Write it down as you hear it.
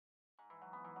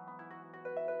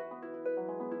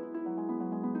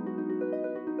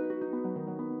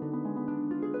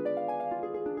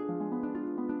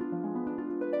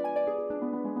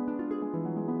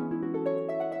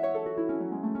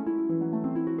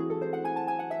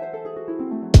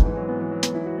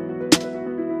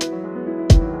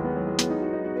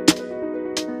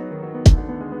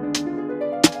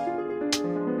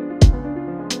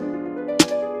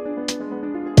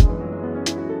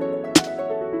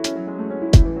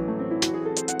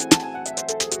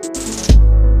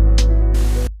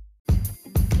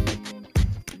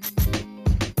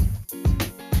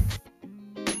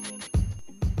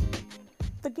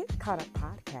Caught Up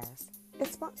podcast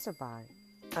is sponsored by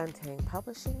Untamed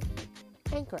Publishing,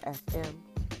 Anchor FM,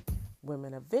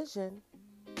 Women of Vision,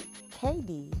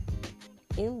 KD,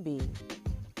 MB,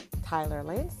 Tyler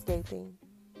Landscaping,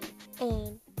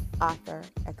 and author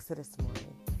Exodus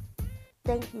Morning.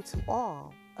 Thank you to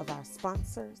all of our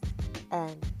sponsors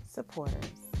and supporters.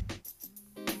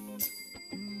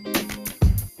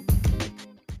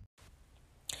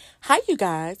 Hi, you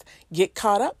guys. Get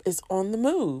Caught Up is on the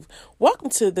move. Welcome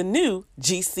to the new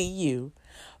GCU.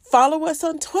 Follow us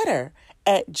on Twitter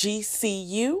at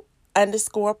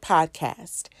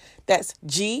GCU_podcast. That's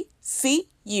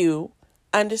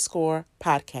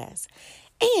GCU_podcast.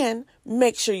 And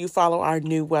make sure you follow our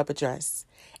new web address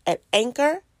at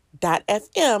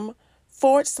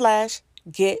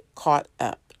anchor.fm/Get Caught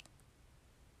Up.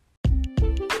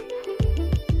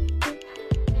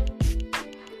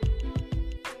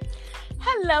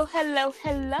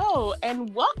 Hello,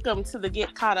 and welcome to the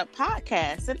Get Caught Up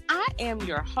podcast. And I am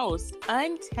your host,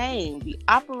 Untamed, the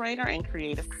operator and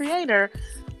creator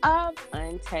of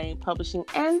Untamed Publishing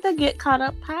and the Get Caught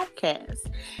Up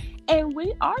podcast. And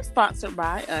we are sponsored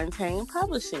by Untamed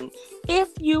Publishing. If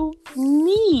you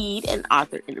need an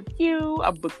author interview,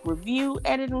 a book review,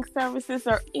 editing services,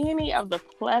 or any of the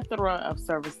plethora of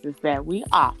services that we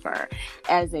offer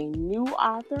as a new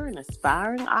author, an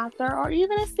aspiring author, or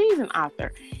even a seasoned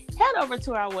author, head over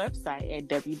to our website at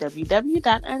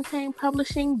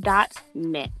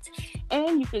www.untamedpublishing.net.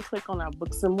 And you can click on our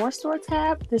Books and More store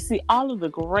tab to see all of the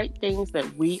great things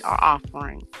that we are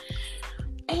offering.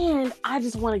 And I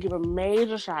just want to give a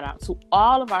major shout out to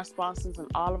all of our sponsors and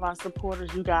all of our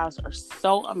supporters. You guys are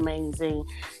so amazing.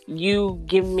 You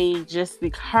give me just the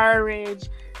courage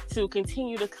to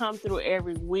continue to come through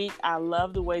every week. I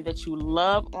love the way that you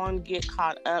love on Get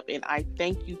Caught Up. And I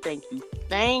thank you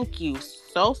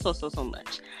so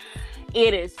much.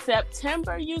 It is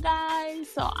September, you guys,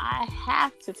 so I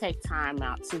have to take time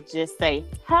out to just say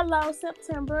hello,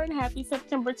 September, and happy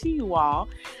September to you all.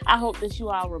 I hope that you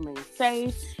all remain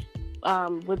safe.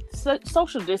 With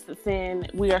social distancing,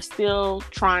 we are still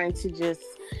trying to just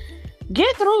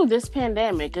get through this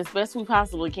pandemic as best we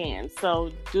possibly can.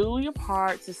 So do your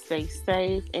part to stay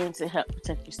safe and to help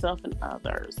protect yourself and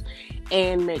others.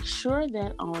 And make sure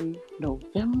that on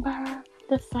November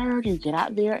the 3rd, you get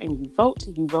out there and you vote.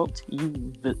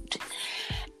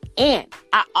 And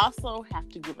I also have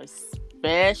to give a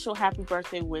special happy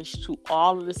birthday wish to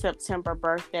all of the September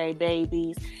birthday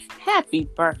babies. Happy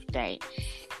birthday.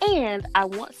 And I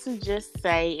want to just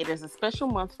say it is a special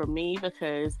month for me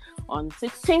because on the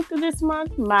 16th of this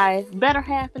month, my better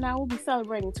half and I will be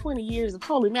celebrating 20 years of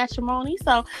holy matrimony.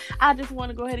 So I just want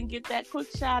to go ahead and get that quick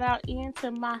shout out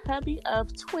into my hubby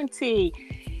of 20.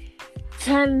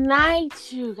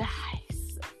 Tonight, you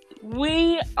guys,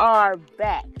 we are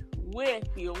back with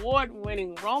the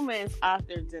award-winning romance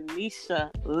author Danesha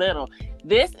Little.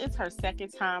 This is her second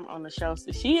time on the show,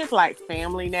 so she is like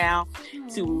family now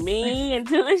to me and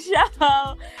to the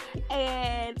show.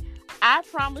 And I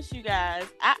promise you guys,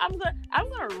 I'm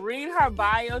gonna read her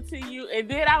bio to you, and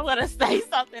then I'm gonna say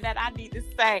something that I need to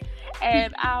say,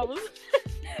 and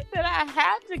that I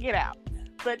have to get out.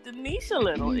 But Danesha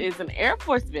Little is an Air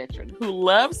Force veteran who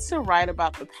loves to write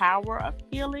about the power of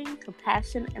healing,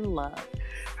 compassion, and love.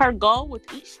 Her goal with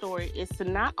each story is to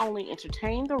not only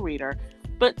entertain the reader,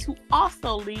 but to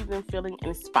also leave them feeling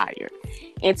inspired.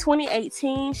 In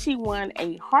 2018, she won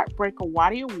a Heartbreaker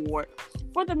Waddy Award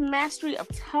for the mastery of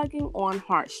tugging on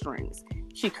heartstrings.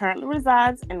 She currently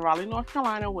resides in Raleigh, North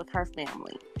Carolina with her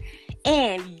family.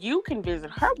 And you can visit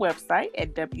her website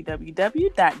at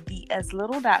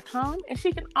www.dslittle.com, and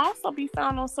she can also be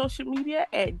found on social media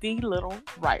at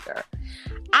DLittleWriter.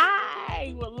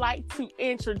 I would like to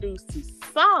introduce to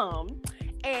some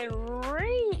and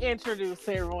reintroduce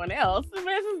everyone else.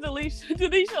 Mrs.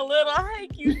 Danesha Little,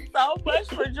 thank you so much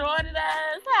for joining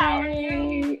us. How are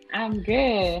you? I'm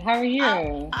good. How are you?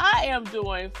 I am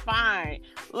doing fine.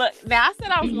 Look, now I said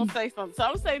I was going to say something, so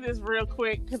I'm going to say this real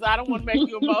quick because I don't want to make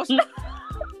you emotional.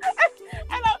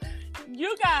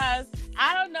 You guys,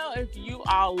 I don't know if you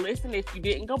all listened. If you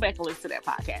didn't, go back and listen to that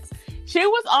podcast. She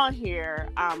was on here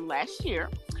last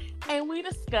year, and we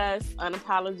discussed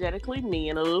Unapologetically Me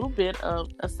and a little bit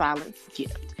of A Silence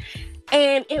Gift.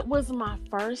 And it was my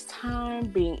first time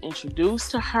being introduced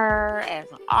to her as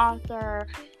an author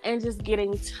and just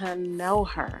getting to know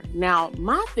her. Now,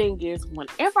 my thing is,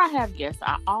 whenever I have guests,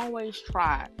 I always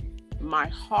try my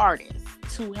hardest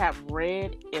to have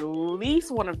read at least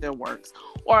one of their works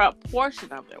or a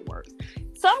portion of their works.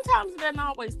 Sometimes it doesn't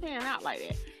always pan out like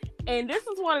that. And this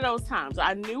is one of those times.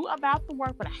 I knew about the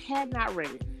work, but I had not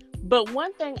read it. But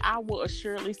one thing I will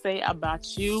assuredly say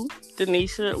about you,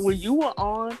 Danesha, when you were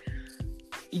on,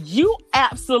 you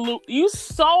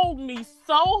sold me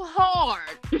so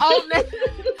hard on that.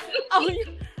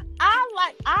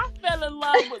 I fell in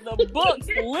love with the books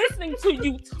listening to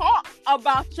you talk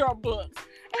about your books.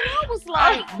 And I was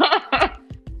like,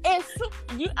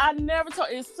 I never told,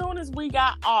 as soon as we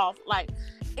got off, like,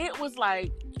 it was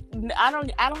like, I don't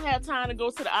have time to go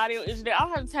to the audio engineer. I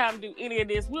don't have time to do any of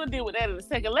this. We'll deal with that in a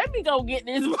second. Let me go get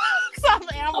this book off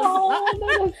Amazon. Oh,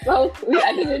 that is so sweet.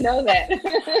 I didn't know that.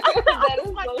 That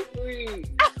is like, so sweet.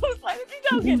 I was like, let me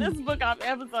go get this book off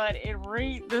Amazon and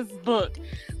read this book.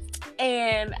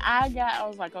 And I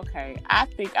was like, okay, I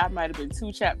think I might have been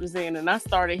 2 chapters in, and I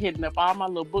started hitting up all my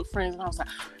little book friends, and I was like,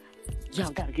 y'all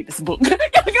gotta get this book. Y'all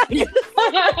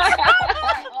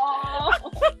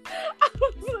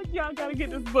gotta get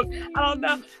this book. I don't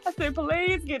know. I said,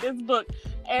 please get this book.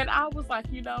 And I was like,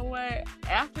 you know what?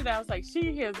 After that, I was like,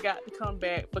 she has got to come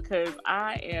back because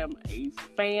I am a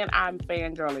fan. I'm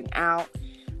fangirling out.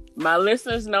 My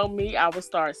listeners know me. I will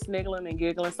start sniggling and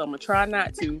giggling, so I'm gonna try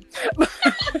not to.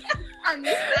 I'm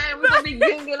just saying, we're gonna be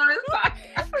giggling on this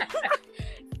podcast.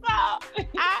 So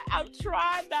I'm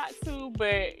trying not to,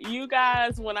 but you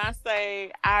guys, when I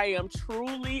say I am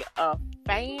truly a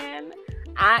fan,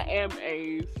 I am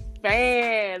a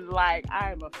fan. Like,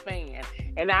 I am a fan.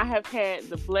 And I have had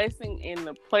the blessing and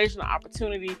the pleasure and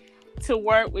opportunity to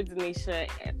work with Danesha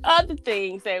and other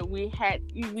things that we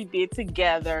did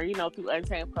together, through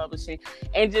Untamed Publishing,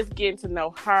 and just getting to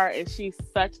know her. And she's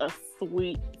such a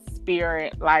sweet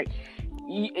spirit. Like,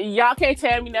 y'all can't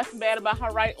tell me nothing bad about her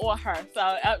writing or her. So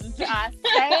I stand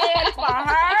for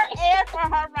her and for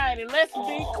her writing. Let's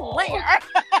be clear.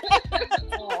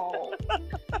 so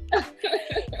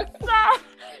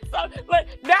but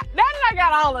now that I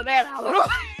got all of that out of the way.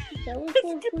 That was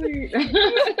so sweet.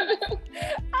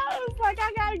 I was like,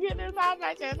 I gotta get this off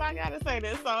my chest. I gotta say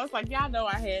this. So it's like, y'all know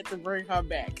I had to bring her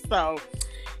back. So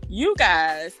you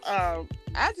guys, I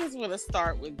just want to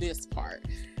start with this part.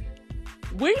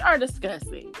 We are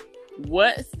discussing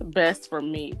What's Best for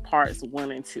Me, parts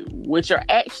 1 and 2, which are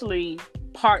actually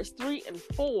parts 3 and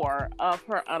 4 of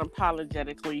her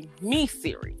Unapologetically Me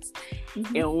series.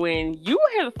 Mm-hmm. And when you were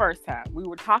here the first time, we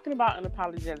were talking about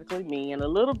Unapologetically Me and a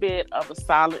little bit of A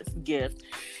Silence Gift.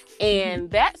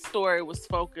 And that story was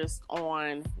focused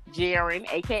on Jaren,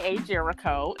 aka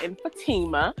Jericho, and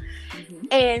Fatima,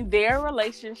 and their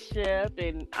relationship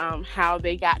and how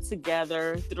they got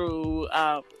together through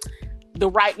the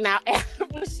Right Now app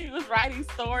when she was writing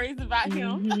stories about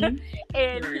him.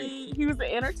 And he was an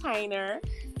entertainer.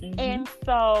 And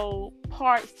so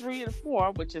parts 3 and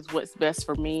 4, which is What's Best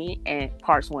for Me, and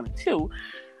parts 1 and 2,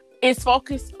 is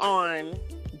focused on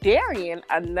Darian,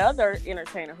 another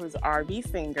entertainer who's an R&B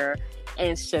singer,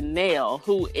 and Chanel,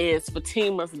 who is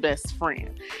Fatima's best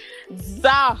friend.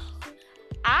 So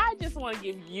I just want to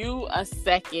give you a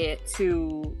second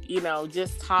to,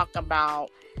 just talk about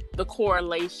the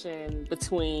correlation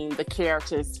between the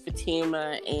characters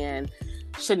Fatima and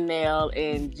Chanel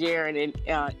and Jaren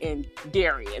and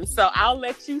Darian. So I'll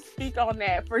let you speak on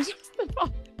that for just a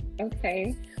moment.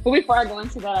 Okay. Well, before I go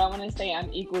into that, I want to say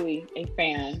I'm equally a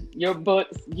fan. Your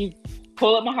books, you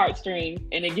pull up my heartstrings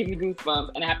and they give me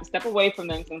goosebumps, and I have to step away from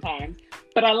them sometimes.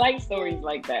 But I like stories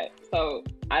like that. So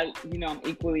I'm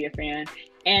equally a fan.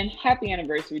 And happy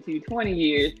anniversary to you, 20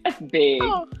 years. That's big.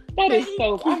 Oh,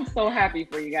 I'm so happy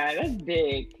for you guys. That's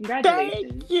big.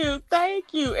 Congratulations.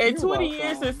 Thank you. And You're 20 welcome.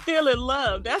 years is still in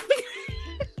love. That's the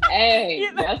Hey,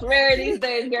 that's rare these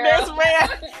days, girl. That's rare.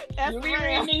 You be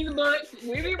reading these books.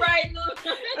 We be writing them.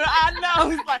 I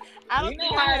know. It's like, I don't know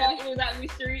how that is out in the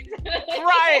streets.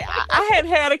 Right. I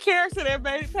hadn't had a character that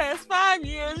made it past 5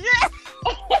 years. Yeah.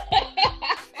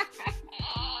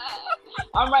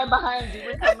 I'm right behind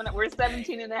you. We're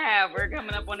 17 and a half. We're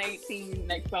coming up on 18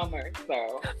 next summer.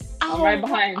 So I'm right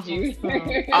behind you.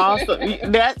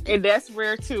 Awesome. That's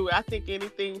rare too. I think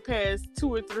anything past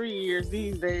 2 or 3 years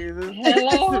these days is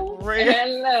rare.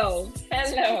 Hello.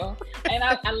 And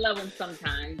I love him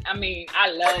sometimes. I mean,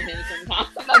 I love him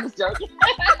sometimes. I'm just joking.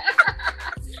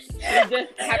 Just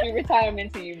happy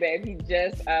retirement to you, babe. He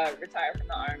just retired from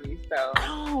the Army, so.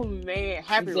 Oh man,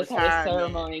 happy retirement! Had a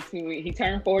ceremony too. He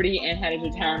turned 40 and had his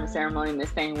retirement ceremony the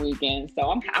same weekend. So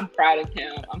I'm proud of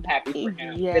him. I'm happy for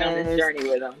him. Yes. Been on this journey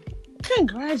with him.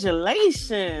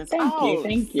 Congratulations! Thank you.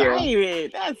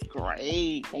 Excited. That's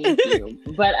great. Thank you.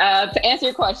 But to answer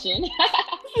your question,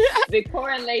 the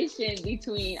correlation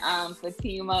between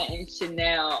Fatima and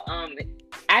Chanel,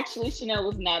 actually, Chanel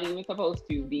was not even supposed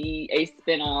to be a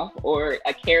spinoff or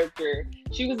a character.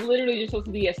 She was literally just supposed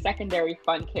to be a secondary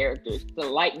fun character to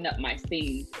lighten up my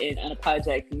scenes in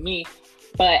Unapologetic Me.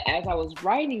 But as I was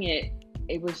writing it,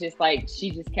 it was just like she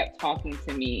just kept talking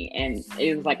to me, and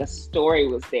it was like a story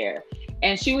was there.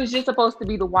 And she was just supposed to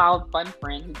be the wild, fun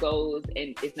friend who goes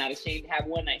and is not ashamed to have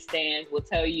one night stands, will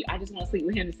tell you, I just want to sleep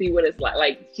with him to see what it's like.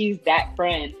 Like, she's that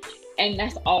friend. And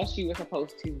that's all she was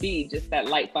supposed to be, just that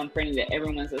light, fun friend that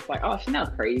everyone's just like, oh, Chanel's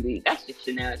crazy. That's just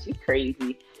Chanel. She's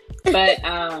crazy. But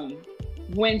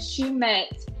when she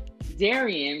met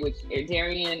Darian, which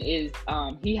Darian is,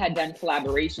 he had done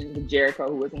collaborations with Jericho,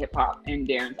 who was hip hop, and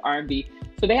Darren's R&B.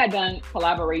 So they had done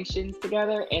collaborations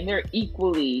together, and they're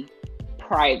equally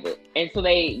private. And so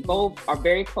they both are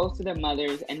very close to their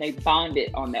mothers, and they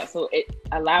bonded on that. So it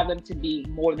allowed them to be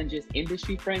more than just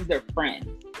industry friends. They're friends.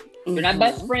 They're not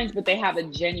best friends, but they have a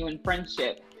genuine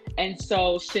friendship. And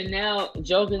so Chanel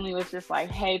jokingly was just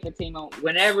like, hey, Fatima,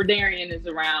 whenever Darian is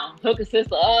around, hook a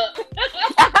sister up.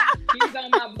 He's on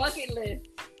my bucket list.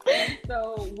 And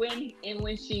so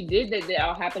when she did that, that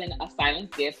all happened in A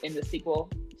Silent Gift, in the sequel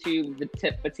to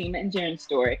Fatima and Jaren's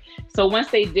story. So once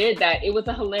they did that, it was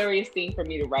a hilarious thing for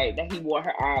me to write, that he wore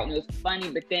her out, and it was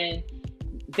funny. But then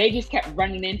they just kept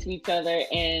running into each other,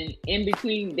 and in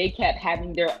between they kept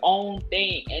having their own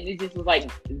thing, and it just was like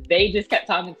they just kept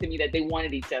talking to me that they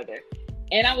wanted each other.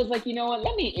 And I was like, you know what,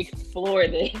 let me explore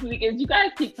this, because you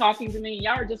guys keep talking to me,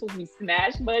 y'all are just supposed to be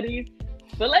smash buddies,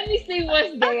 but let me see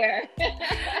what's there.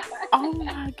 Oh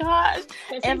my gosh.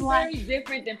 So she's very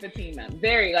different than Fatima.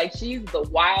 Very, like, she's the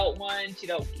wild one. She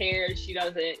don't care. She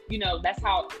doesn't, you know, that's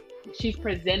how she's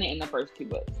presented in the first two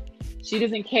books. She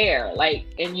doesn't care, like,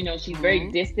 and you know, she's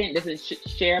very distant, doesn't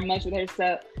share much with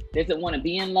herself, doesn't want to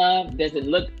be in love, doesn't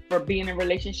look for being in a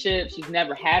relationship. She's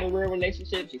never had a real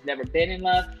relationship. She's never been in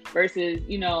love. Versus,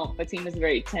 you know, Fatima's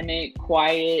very timid,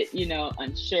 quiet, you know,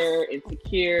 unsure,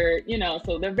 insecure, you know,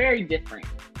 so they're very different.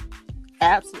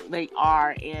 Absolutely, they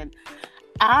are. And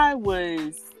I will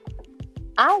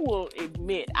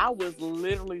admit, I was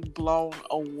literally blown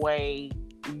away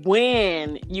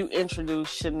when you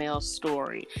introduced Chanel's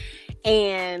story.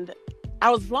 And I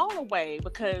was blown away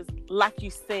because, like you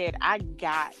said, I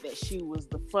got that she was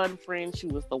the fun friend, she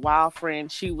was the wild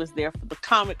friend, she was there for the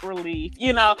comic relief,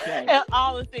 you know, and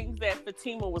all the things that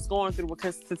Fatima was going through,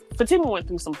 because Fatima went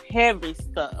through some heavy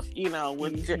stuff, you know,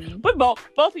 with both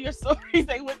of your stories.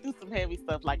 They went through some heavy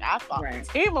stuff. Like, I thought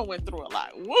Fatima went through a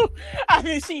lot. Woo! I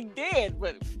mean, she did,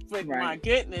 but my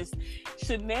goodness,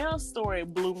 Chanel's story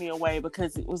blew me away,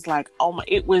 because it was like, oh my,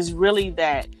 it was really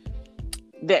that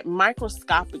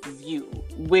microscopic view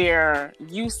where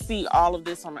you see all of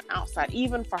this on the outside,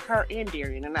 even for her and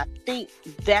Darian. And I think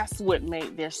that's what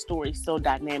made their story so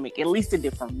dynamic. At least it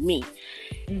did for me.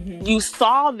 You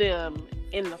saw them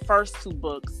in the first two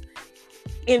books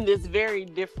in this very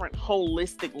different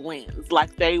holistic lens.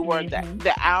 Like, they were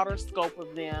the outer scope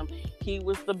of them. He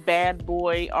was the bad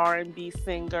boy R&B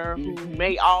singer who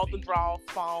made all the draws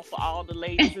fall for all the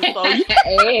ladies. And so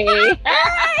hey,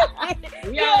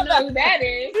 we all know who that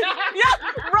is.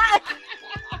 Right.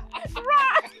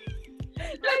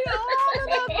 They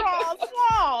all the draws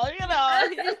fall, you know.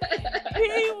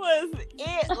 He was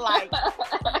it, like,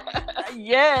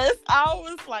 yes. I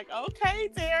was like, okay,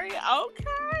 Terry,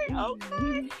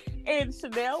 okay. And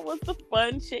Chanel was the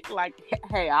fun chick, like,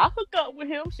 hey, I'll hook up with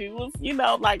him. She was, you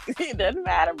know, like, it doesn't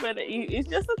matter, but it's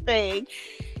just a thing.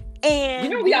 And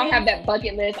you know, we all have that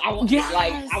bucket list. I want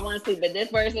to sleep with this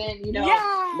person, you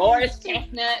know, Morris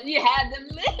Chestnut. You have them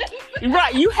lists.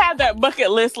 Right, you have that bucket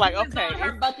list, like, okay. On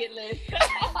her bucket list.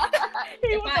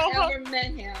 If I ever met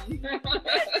him.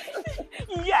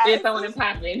 It's on and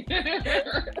popping.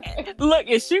 Look,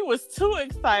 and she was too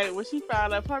excited when she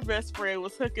found out her best friend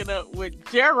was hooking up with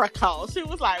Jericho. She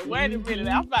was like, wait a minute,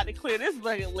 I'm about to clear this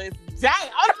bucket list down.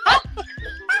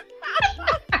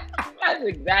 That's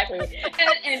exactly.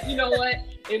 And you know what?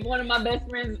 If one of my best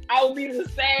friends, I would be the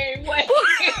same way.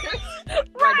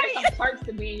 Right. There's some perks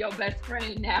to being your best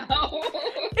friend now.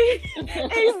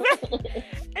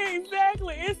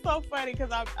 Exactly. It's so funny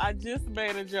because I just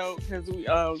made a joke because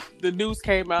the news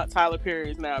came out. Tyler Perry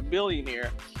is now a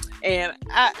billionaire, and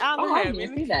I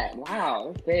didn't see that.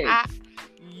 Wow, that's big.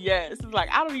 Yes, it's like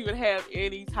I don't even have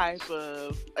any type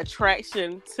of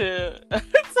attraction to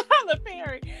Tyler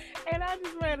Perry. And I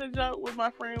just made a joke with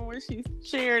my friend when she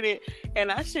shared it,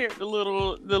 and I shared the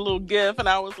little gif, and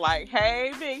I was like,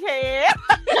 "Hey, big head."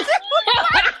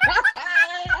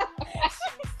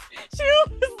 she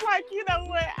was like, "You know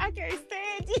what? I can't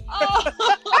stand you."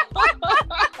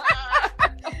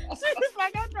 She was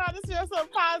like, "I'm trying to share something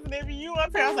positive, and you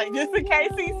up here." I was like, "Just in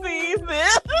case he sees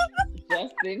this."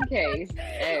 Just case.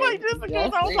 Hey, Like, just in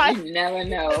case, I was like, you never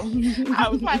know. I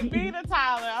was like, being a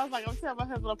Tyler, I was like, I'm telling my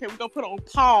husband, okay, we're gonna put on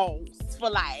pause for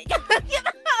like,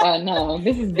 No,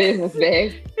 this is business,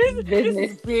 babe. This is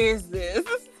Business. business. This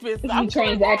is business. This is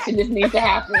transaction. This needs to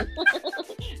happen.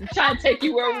 I'm trying to take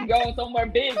you where we're going, somewhere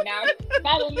big now.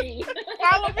 Follow me.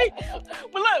 Follow me.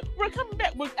 But look, we're coming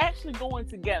back. We're actually going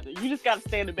together. You just got to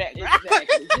stay in the back.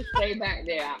 Exactly. Just stay back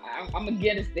there. I'm going to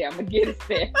get us there.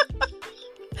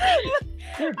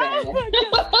 We're bad. We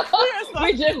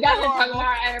just got to talk about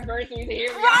our anniversaries.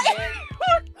 Here we are.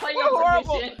 Play your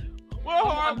position. We're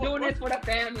horrible. I'm doing this for the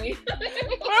family. We're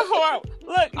horrible.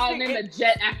 Look, I'm in the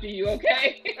jet after you,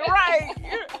 okay? Right.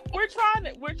 We're trying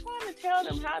to tell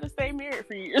them how to stay married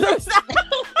for years. God.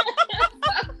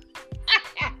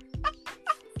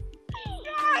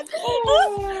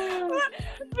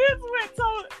 This went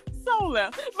so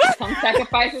left. Some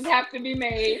sacrifices have to be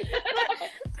made.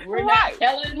 We're not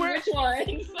telling which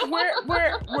ones.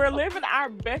 We're living our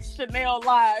best Chanel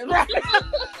lives. Right?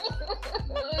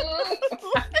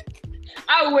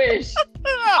 I wish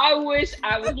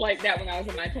I was like that when I was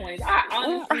in my 20s. I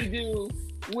honestly do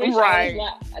wish I was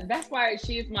like, that's why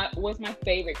she was my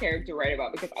favorite character to write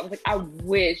about, because I was like, I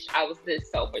wish I was this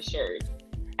self-assured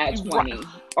at 20.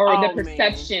 Or the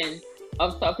perception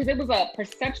of self, because it was a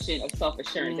perception of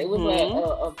self-assurance. It was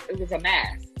a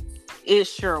mask. It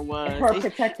sure was. Her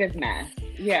protective mask.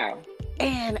 Yeah.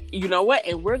 And you know what?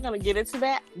 And we're gonna get into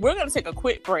that. We're gonna take a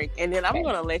quick break, and then I'm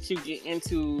gonna let you get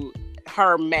into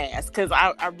her mask, because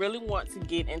I really want to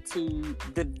get into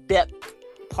the depth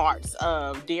parts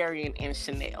of Darian and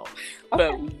Chanel.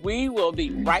 Okay. But we will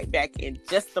be right back in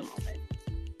just a moment.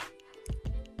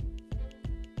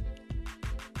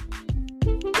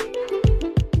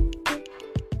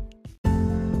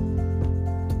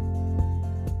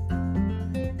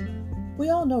 We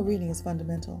all know reading is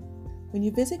fundamental. When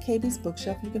you visit KB's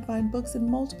Bookshelf, you can find books in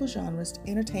multiple genres to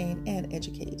entertain and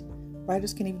educate.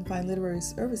 Writers can even find literary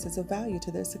services of value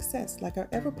to their success, like our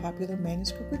ever-popular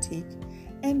manuscript critique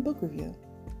and book review.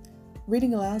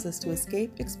 Reading allows us to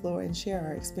escape, explore, and share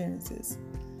our experiences.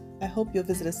 I hope you'll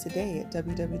visit us today at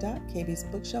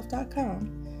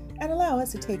www.kbsbookshelf.com and allow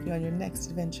us to take you on your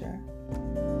next adventure.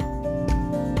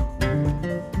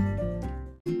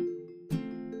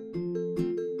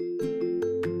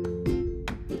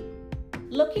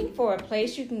 Looking for a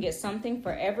place you can get something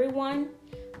for everyone?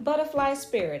 Butterfly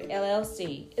Spirit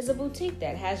LLC is a boutique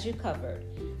that has you covered.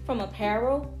 From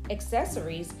apparel,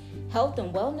 accessories, health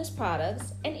and wellness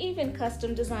products, and even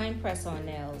custom design press-on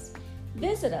nails.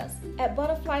 Visit us at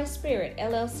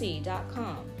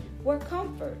butterflyspiritllc.com, where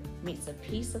comfort meets a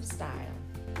piece of style.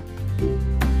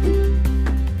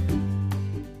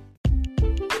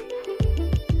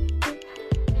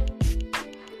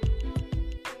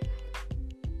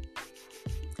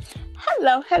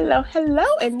 Hello,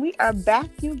 and we are back,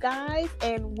 you guys,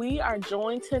 and we are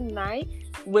joined tonight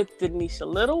with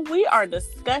Danesha Little. We are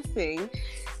discussing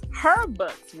her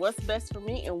books, What's Best for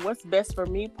Me and What's Best for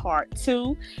Me Part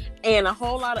 2, and a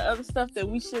whole lot of other stuff that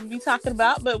we shouldn't be talking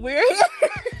about, but we're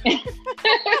here.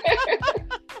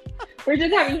 We're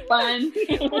just having fun.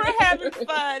 We're having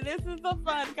fun. This is a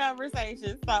fun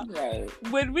conversation. So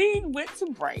when we went to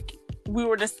break, we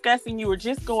were discussing, you were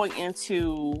just going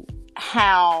into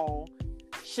how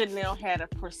Chanel had a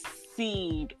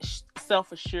perceived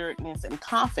self-assuredness and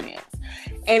confidence.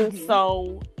 And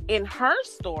so in her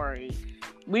story,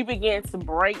 we began to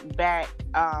break back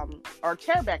or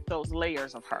tear back those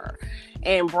layers of her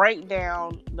and break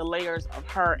down the layers of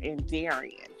her and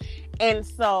Darian. And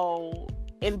so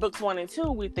in books 1 and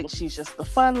 2, we think she's just the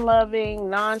fun-loving,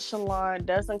 nonchalant,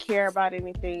 doesn't care about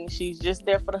anything. She's just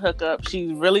there for the hookup.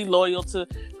 She's really loyal to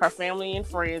her family and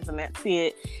friends, and that's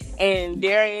it. And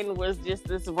Darian was just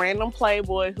this random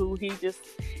playboy who he just,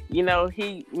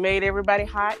 he made everybody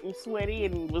hot and sweaty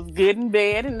and was good in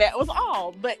bed, and that was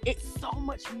all. But it's so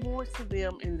much more to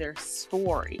them in their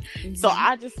story. Mm-hmm. So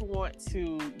I just want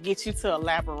to get you to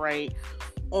elaborate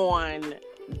on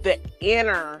the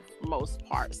innermost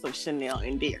parts of Chanel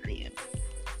and Darian.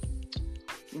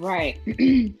 Right.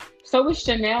 So with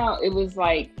Chanel, it was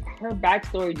like her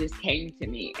backstory just came to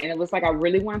me, and it was like I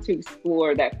really wanted to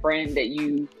explore that friend that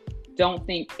you don't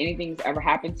think anything's ever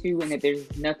happened to and that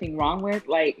there's nothing wrong with,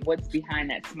 like what's behind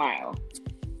that smile.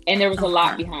 And there was a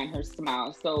lot behind her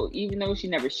smile. So even though she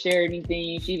never shared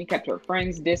anything, she even kept her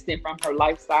friends distant from her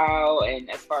lifestyle and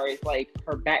as far as like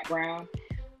her background.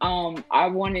 I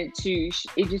wanted to,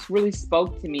 it just really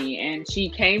spoke to me. And she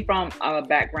came from a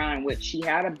background in which she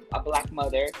had a black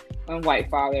mother and white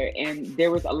father. And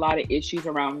there was a lot of issues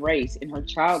around race in her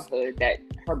childhood that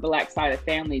her black side of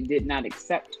family did not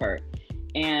accept her.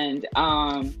 And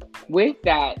with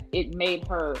that, it made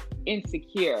her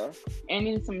insecure. And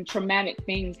then some traumatic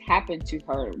things happened to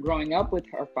her growing up with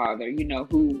her father, you know,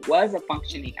 who was a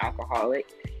functioning alcoholic.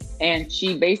 And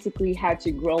she basically had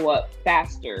to grow up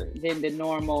faster than the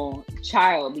normal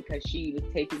child because she was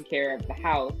taking care of the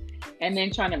house. And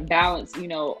then trying to balance, you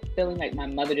know, feeling like my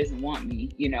mother doesn't want me,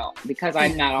 you know, because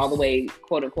I'm not all the way,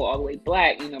 quote unquote, all the way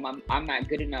black, you know, I'm not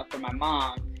good enough for my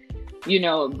mom, you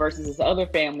know, versus this other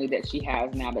family that she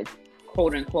has now that's,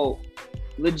 quote unquote,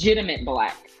 legitimate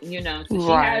black, you know. So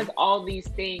she has all these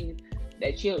things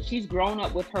that she's grown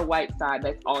up with her white side.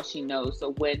 That's all she knows.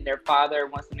 So when their father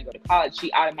wants them to go to college,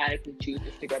 she automatically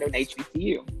chooses to go to an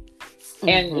HBCU.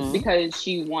 And it's because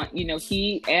she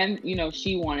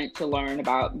she wanted to learn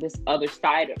about this other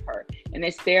side of her. And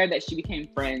it's there that she became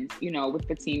friends, you know, with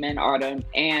Fatima and Autumn.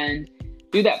 And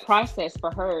through that process,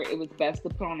 for her, it was best to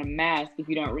put on a mask. If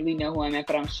you don't really know who I am,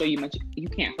 but I'm sure you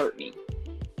can't hurt me.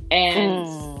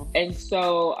 And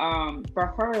so for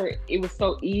her, it was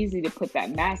so easy to put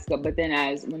that mask up. But then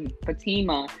when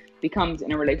Fatima becomes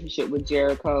in a relationship with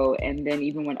Jericho, and then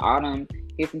even when Autumn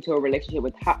gets into a relationship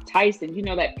with Tyson, you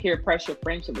know, that peer pressure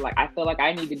friendship, like, I feel like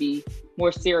I need to be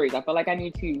more serious. I feel like I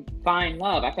need to find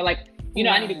love. I feel like, you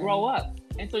know, I need to grow up.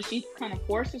 And so she kind of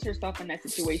forces herself in that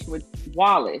situation with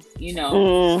Wallace, you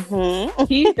know.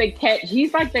 He's the catch.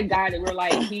 He's like the guy that we're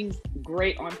like, he's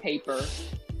great on paper.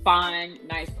 Fine,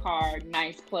 nice car,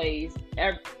 nice place,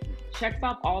 checks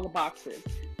off all the boxes.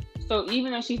 So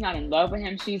even though she's not in love with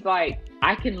him, she's like,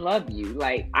 I can love you.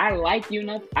 Like, I like you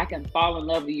enough, I can fall in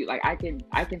love with you. Like, I can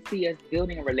see us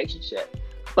building a relationship.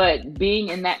 But being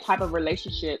in that type of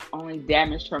relationship only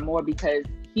damaged her more because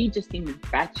he just seemed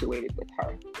infatuated with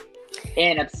her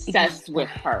and obsessed with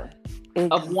her.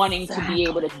 Of wanting to be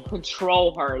able to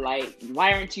control her. Like,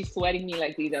 why aren't you sweating me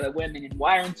like these other women? And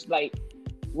why aren't you like,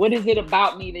 what is it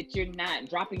about me that you're not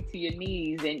dropping to your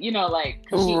knees? And, you know, like,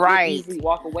 cause she would easily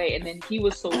walk away. And then he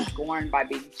was so scorned by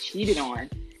being cheated on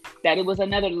that it was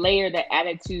another layer that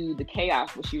added to the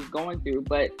chaos what she was going through.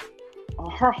 But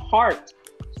her heart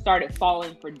started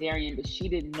falling for Darian, but she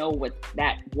didn't know what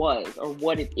that was or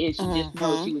what it is. She just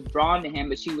knows she was drawn to him,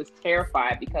 but she was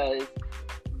terrified because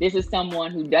this is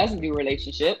someone who doesn't do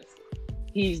relationships.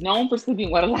 He's known for sleeping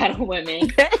with a lot of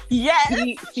women.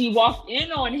 Yes. She walked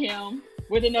in on him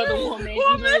with another woman,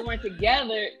 even though they weren't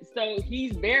together. So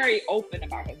he's very open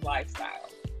about his lifestyle.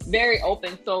 Very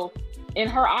open. So in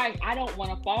her eyes, I don't want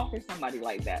to fall for somebody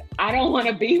like that. I don't want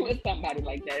to be with somebody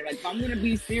like that. Like, if I'm going to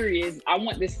be serious, I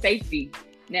want this safety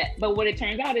net. But what it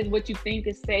turns out is what you think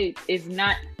is safe is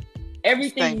not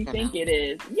everything you think it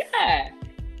is. Yeah.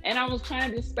 And I was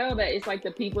trying to dispel that. It's like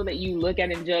the people that you look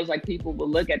at and judge, like, people will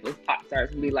look at those pop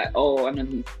stars and be like, oh, I know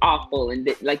he's awful. And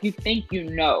like, you think you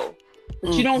know.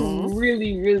 But you don't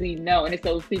really know. And it's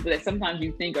those people that sometimes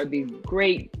you think are these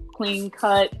great,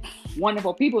 clean-cut,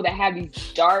 wonderful people that have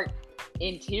these dark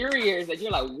interiors that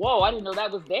you're like, whoa, I didn't know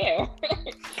that was there.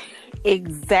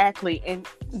 Exactly. And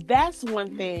that's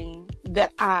one thing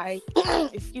that I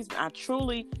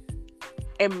truly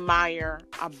admire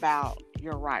about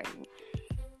your writing.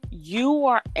 You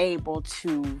are able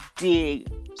to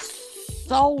dig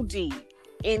so deep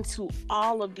into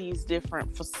all of these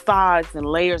different facades and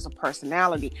layers of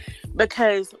personality,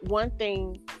 because one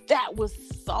thing that was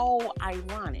so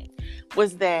ironic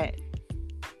was that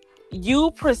you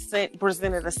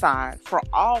presented a side for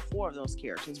all four of those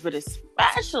characters, but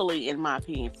especially, in my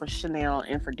opinion, for Chanel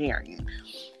and for Darian,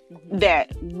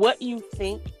 that what you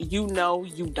think you know,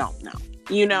 you don't know.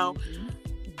 You know,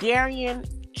 Darian,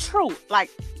 true, like,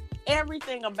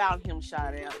 everything about him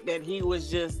shot out that he was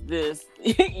just this,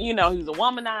 you know, he's a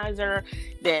womanizer,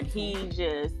 that he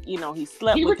just, you know, he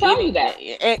slept he with would tell you that.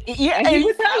 And he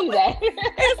would tell you that.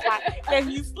 It's like, and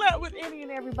he slept with any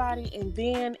and everybody, and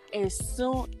then as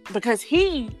soon, because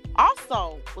he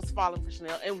also was falling for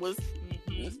Chanel and was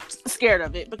scared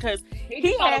of it, because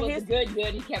he thought it was the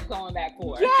good he kept going back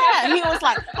for. Yeah, he was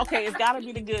like, okay, it's got to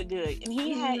be the good. And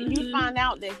he had, you find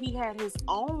out that he had his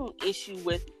own issue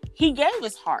with, he gave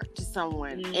his heart to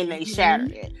someone and they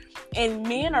shattered it. And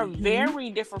men are very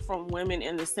different from women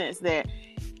in the sense that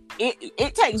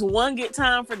it takes one good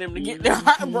time for them to get their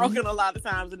heart broken a lot of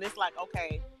times. And it's like,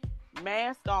 okay,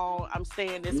 mask on, I'm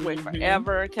staying this way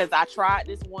forever because I tried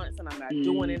this once and I'm not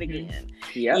doing it again.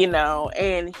 Yep. You know,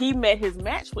 and he met his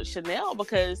match with Chanel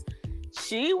because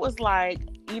she was like,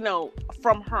 you know,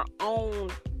 from her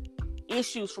own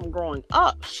issues from growing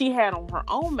up, she had on her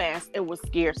own mask and was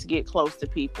scared to get close to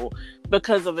people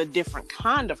because of a different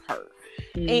kind of hurt.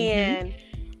 And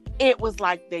it was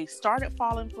like they started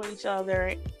falling for each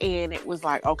other, and it was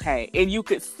like, okay, and you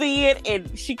could see it,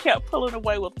 and she kept pulling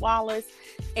away with Wallace.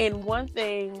 And one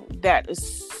thing that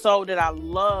I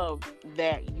loved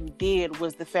that you did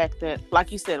was the fact that,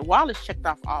 like you said, Wallace checked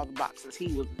off all the boxes.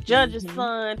 He was a judge's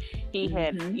son. He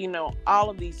had, all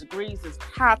of these degrees, this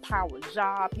high-powered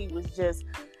job. He was just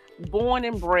born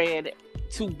and bred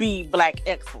to be Black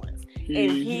excellence.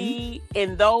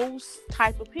 And those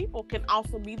type of people can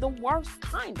also be the worst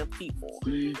kind of people.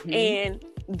 And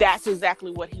that's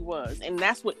exactly what he was. And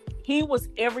that's what he was,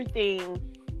 everything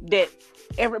that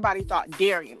everybody thought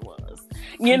Darian was.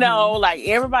 Like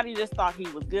everybody just thought he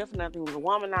was good for nothing. He was a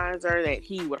womanizer, that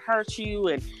he would hurt you,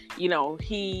 and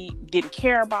he didn't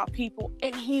care about people.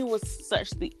 And he was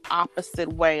such the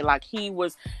opposite way. Like he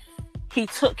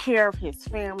took care of his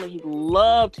family. He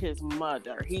loved his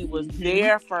mother. He was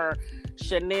there for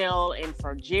Chanel and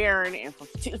for Jaren and for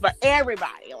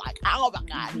everybody. Like, oh my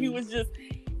God, he was just,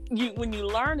 when you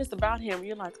learn this about him,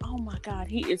 you're like, oh my God,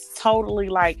 he is totally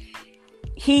like,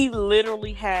 he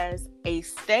literally has a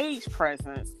stage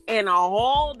presence and a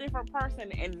whole different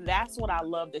person. And that's what I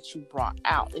love that you brought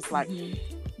out. It's like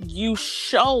you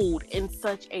showed in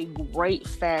such a great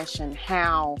fashion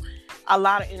how a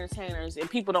lot of entertainers and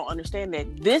people don't understand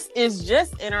that this is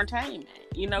just entertainment.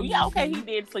 Yeah, okay, he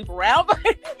did sleep around, but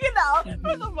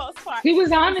for the most part, he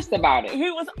was honest about it. He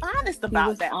was honest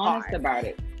about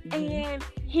it. And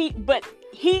he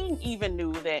even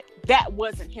knew that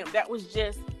wasn't him. That was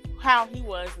just how he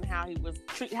was and how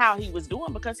he was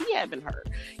doing, because he had been hurt,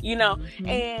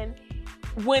 and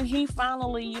when he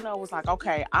finally, was like,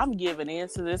 okay, I'm giving in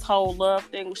to this whole love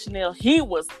thing with Chanel, he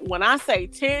was, when I say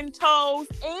 10 toes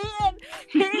in,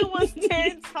 he was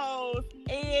 10 toes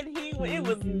in. It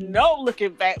was no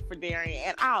looking back for Darian.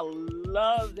 And I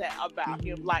love that about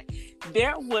him. Like,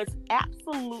 there was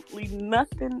absolutely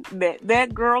nothing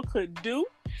that girl could do.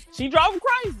 She drove him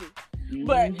crazy.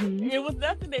 But it was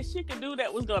nothing that she could do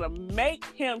that was going to make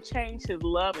him change his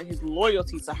love and his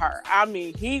loyalty to her. I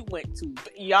mean, he went to,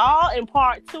 y'all, in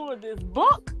part 2 of this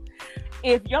book,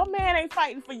 if your man ain't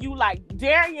fighting for you like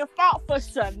Darian fought for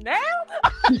Chanel,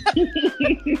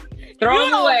 throw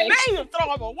him away.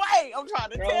 Throw him away. I'm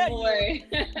trying to tell you.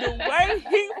 The way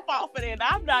he fought for that, and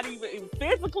I'm not even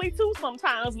physically too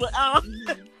sometimes, but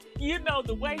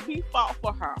the way he fought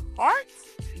for her heart.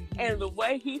 And the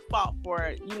way he fought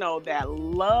for, that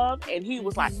love, and he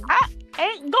was like, I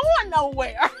ain't going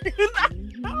nowhere. I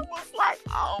was like,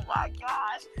 oh my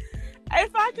gosh.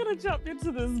 If I could have jumped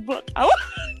into this book, I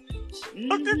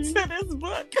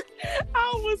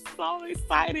was so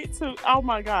excited to, oh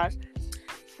my gosh.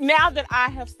 Now that I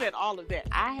have said all of that,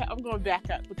 I'm going to back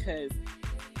up, because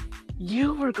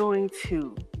you were going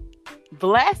to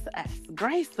bless us,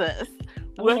 grace us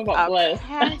with a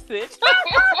passage.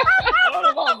 I don't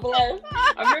know about bless.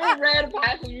 I've never read a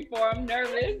passage before. I'm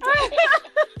nervous.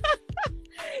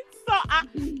 So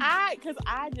because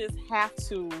I just have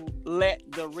to let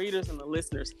the readers and the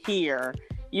listeners hear,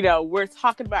 we're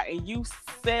talking about, and you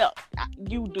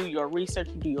do your research,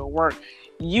 you do your work.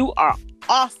 You are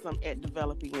awesome at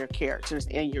developing your characters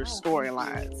and your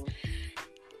storylines.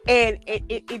 And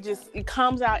it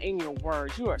comes out in your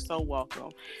words. You are so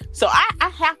welcome. So I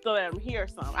have to let them hear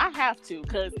some. I have to,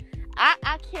 because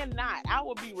I cannot. I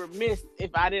would be remiss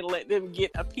if I didn't let them get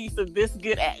a piece of this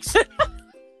good action.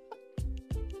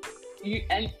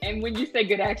 And when you say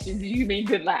good action, do you mean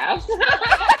good laughs?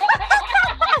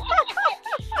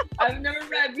 I've never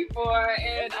read before,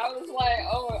 and I was like,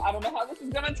 oh, I don't know how this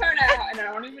is going to turn out, and I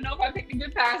don't even know if I picked a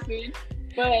good passage,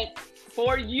 but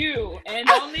for you, and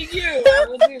only you, I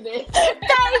will do this.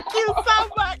 Thank you so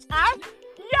much.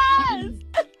 Yes!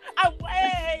 I'm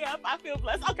way up. I feel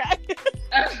blessed. Okay.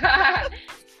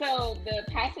 So the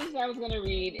passage I was going to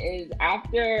read is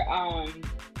after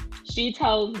she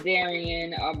tells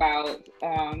Darian about,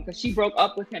 because she broke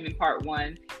up with him in part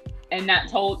 1, and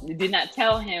did not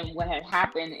tell him what had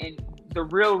happened and the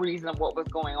real reason of what was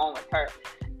going on with her.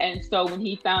 And so when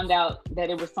he found out that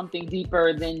it was something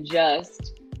deeper than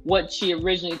just what she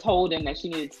originally told him, that she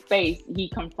needed space, he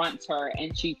confronts her,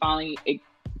 and she finally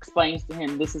explains to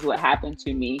him, this is what happened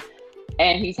to me.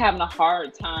 And he's having a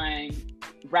hard time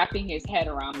wrapping his head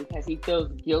around, because he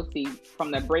feels guilty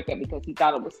from the breakup, because he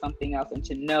thought it was something else, and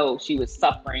to know she was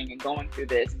suffering and going through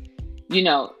this,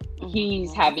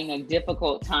 he's having a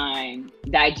difficult time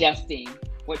digesting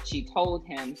what she told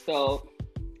him. So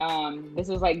this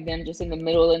was like them just in the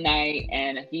middle of the night,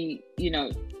 and he,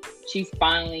 she's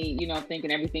finally,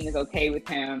 thinking everything is okay with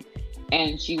him.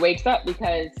 And she wakes up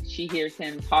because she hears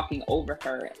him talking over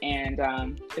her. And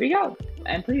there you go.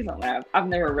 And please don't laugh. I've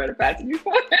never read a passage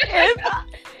before.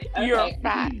 You're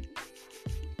fine.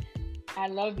 I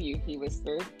love you, he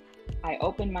whispered. I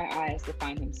opened my eyes to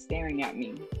find him staring at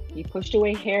me. He pushed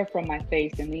away hair from my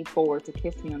face and leaned forward to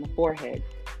kiss me on the forehead.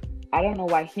 I don't know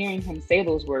why hearing him say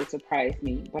those words surprised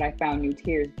me, but I found new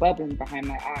tears bubbling behind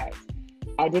my eyes.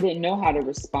 I didn't know how to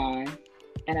respond,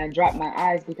 and I dropped my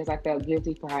eyes because I felt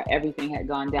guilty for how everything had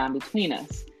gone down between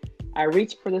us. I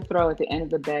reached for the throw at the end of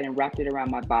the bed and wrapped it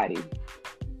around my body.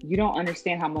 You don't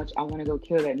understand how much I want to go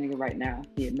kill that nigga right now,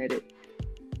 he admitted.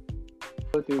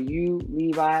 Go through you,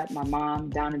 Levi, my mom,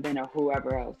 Donovan, or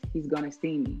whoever else. He's gonna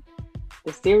see me.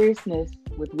 The seriousness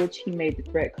with which he made the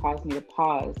threat caused me to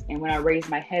pause, and when I raised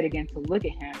my head again to look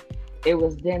at him, it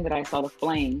was then that I saw the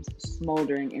flames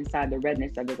smoldering inside the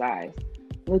redness of his eyes.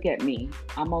 Look at me.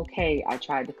 I'm okay, I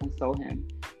tried to console him.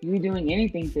 You doing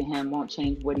anything to him won't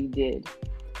change what he did.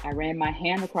 I ran my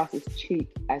hand across his cheek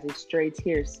as a stray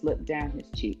tear slipped down his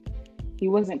cheek. He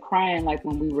wasn't crying like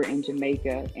when we were in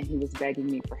Jamaica and he was begging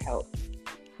me for help.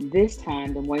 This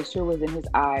time, the moisture was in his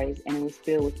eyes and it was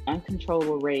filled with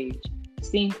uncontrollable rage.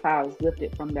 Steam clouds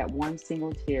lifted from that one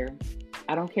single tear.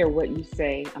 I don't care what you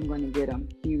say, I'm going to get him,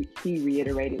 he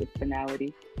reiterated with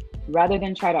finality. Rather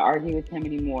than try to argue with him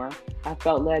anymore, I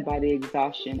felt led by the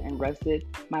exhaustion and rested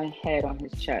my head on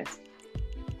his chest.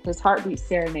 His heartbeat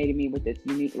serenaded me with its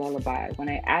unique lullaby. When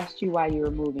I asked you why you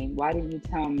were moving, why didn't you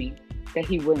tell me that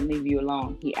he wouldn't leave you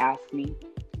alone? He asked me.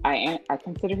 I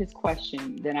considered his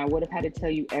question, then I would have had to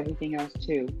tell you everything else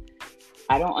too.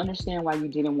 I don't understand why you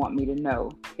didn't want me to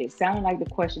know. It sounded like the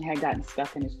question had gotten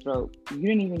stuck in his throat. You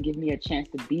didn't even give me a chance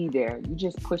to be there. You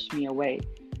just pushed me away.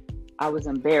 I was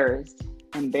embarrassed.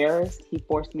 Embarrassed? He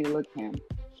forced me to look at him.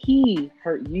 He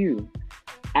hurt you.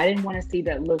 I didn't want to see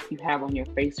that look you have on your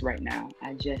face right now.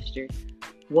 I gestured.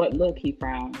 What look? He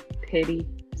frowned. Pity,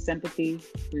 sympathy,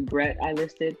 regret, I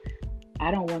listed.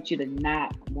 I don't want you to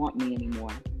not want me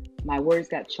anymore. My words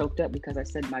got choked up because I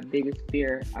said my biggest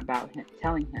fear about him,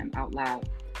 telling him out loud.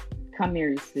 Come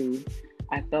here, he soothed.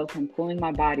 I felt him pulling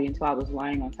my body until I was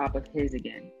lying on top of his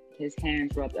again. His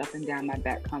hands rubbed up and down my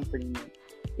back, comforting me.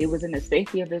 It was in the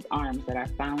safety of his arms that I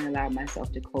finally allowed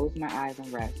myself to close my eyes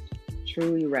and rest.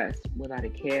 Truly rest without a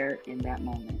care in that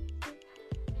moment.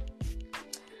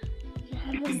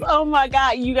 Yes. Oh my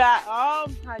God, oh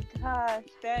my gosh,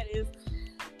 that is,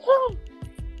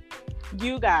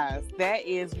 you guys, that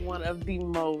is one of the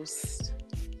most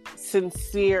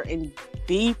sincere and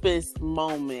deepest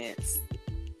moments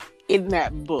in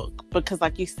that book, because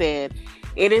like you said,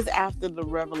 it is after the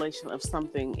revelation of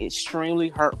something extremely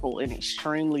hurtful and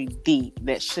extremely deep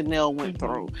that Chanel went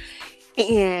through.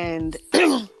 And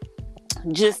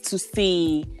just to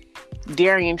see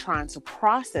Darian trying to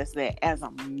process that as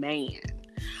a man.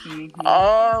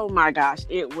 Oh my gosh,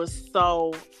 it was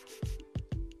so...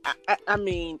 I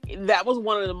mean, that was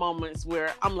one of the moments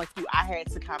where I'm like you, I had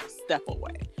to kind of step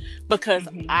away because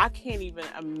I can't even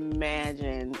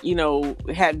imagine,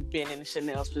 had been in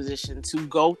Chanel's position to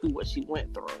go through what she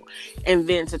went through and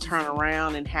then to turn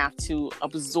around and have to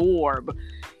absorb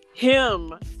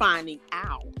him finding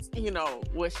out,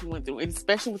 what she went through, and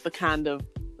especially with the kind of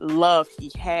love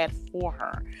he had for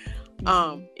her.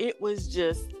 It was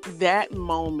just, that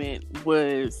moment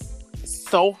was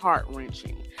so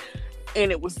heart-wrenching. And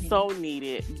it was so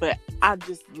needed, but I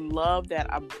just love that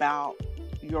about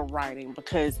your writing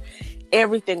because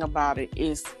everything about it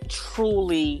is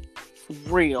truly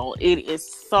real. It is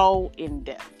so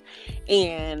in-depth.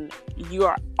 And you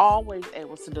are always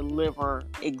able to deliver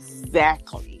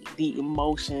exactly the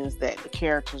emotions that the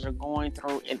characters are going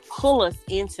through and pull us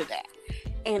into that.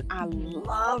 And I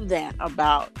love that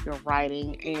about your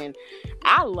writing. And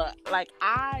I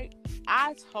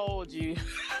told you,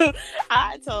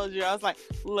 I was like,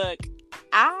 look,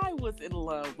 I was in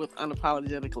love with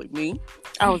Unapologetically Me.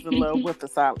 I was in love with The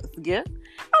Silence Gift.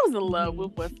 I was in love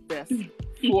with what's best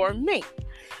for me.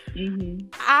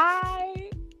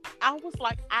 I was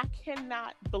like, I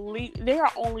cannot believe there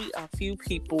are only a few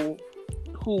people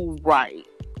who write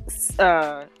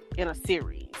in a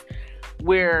series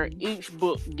where each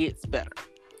book gets better,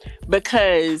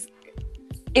 because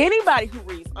anybody who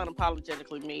reads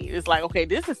Unapologetically Me is like, okay,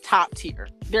 this is top tier.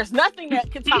 There's nothing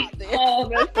that can top this. Oh,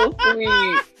 that's so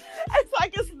sweet. It's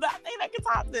like, it's nothing that can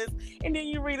top this. And then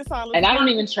you read a Silence. And I don't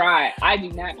even try. I do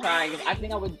not try. I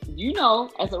think I would,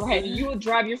 as a writer, you would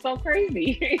drive yourself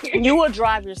crazy. You would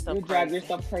drive yourself crazy. Drive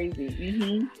yourself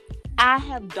crazy. I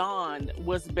Have Dawned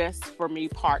was Best for Me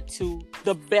Part 2,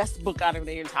 the best book out of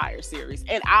the entire series.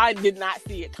 And I did not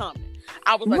see it coming.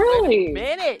 I was like, really? Wait a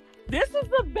minute. This is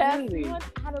the best Really? one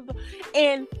out of the,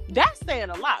 and that's saying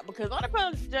a lot because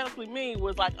unapologetically me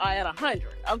was like at 100.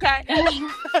 Okay, I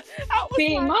was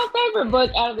See, like, my favorite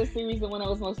book out of the series, the one that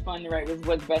was most fun to write, was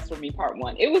What's Best for Me, Part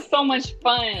 1. It was so much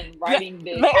fun writing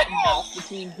the cat and mouse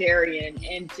between Darian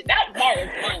and that part was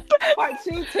fun. Part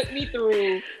 2 took me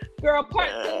through. Girl, part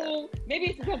 2, maybe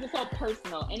it's because it's so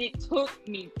personal, and it took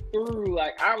me through.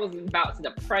 Like, I was about to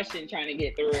depression trying to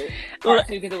get through part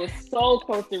 2 because it was so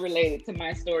closely related to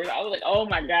my story. I was like, oh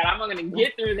my God, I'm going to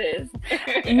get through this.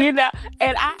 you know,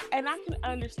 and I can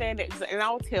understand it, and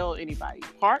I will tell anybody,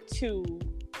 part 2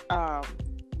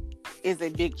 is a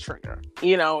big trigger.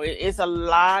 You know, it's a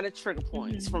lot of trigger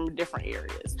points from different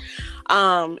areas,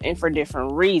 and for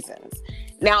different reasons.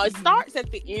 Now, it starts at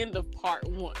the end of part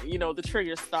 1, you know, the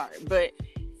triggers start, but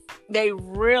they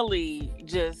really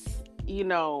just, you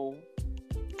know,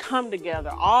 come together,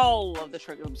 all of the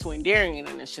triggers between Darian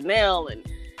and Chanel and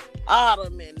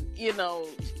Autumn and, you know,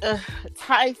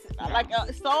 Tyson. Like,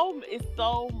 it's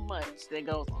so much that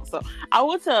goes on. So I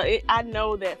will tell it, I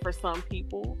know that for some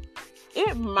people,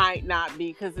 it might not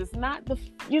be because it's not the,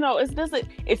 you know,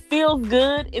 it feels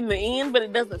good in the end, but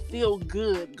it doesn't feel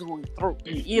good going through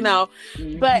it, you know.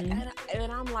 But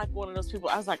and I'm like one of those people,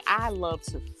 I was like, I love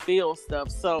to feel stuff.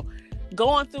 So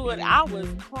going through it, I was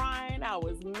crying, I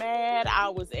was mad,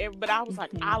 but I was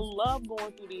like, I love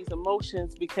going through these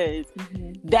emotions because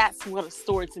that's what a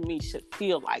story to me should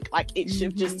feel like. Like, it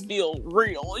should just feel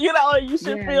real, you know. You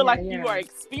should feel like you are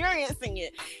experiencing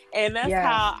it, and that's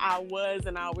how I was.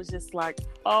 And I was just like,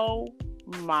 oh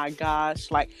my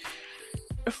gosh, like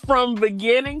from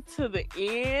beginning to the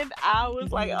end, I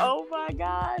was like, oh my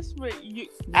gosh. But you,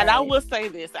 and I will say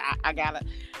this,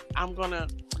 I'm gonna.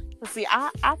 See,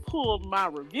 I pulled my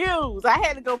reviews. I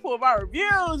had to go pull my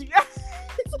reviews.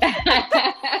 And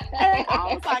I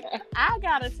was like, I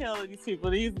gotta tell these people,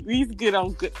 these good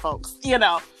on good folks, you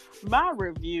know, my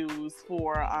reviews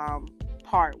for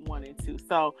part 1 and 2.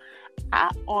 So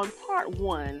on part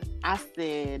 1, I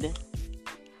said,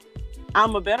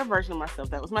 I'm a better version of myself.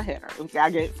 That was my header.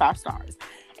 I gave it 5 stars.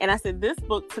 And I said, this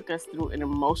book took us through an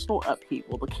emotional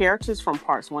upheaval. The characters from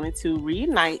parts 1 and 2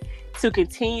 reunite to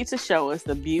continue to show us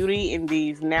the beauty in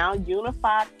these now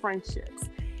unified friendships.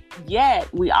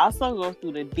 Yet, we also go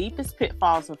through the deepest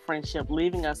pitfalls of friendship,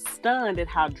 leaving us stunned at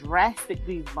how drastic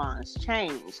these bonds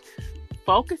change.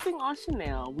 Focusing on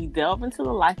Chanel, we delve into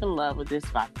the life and love of this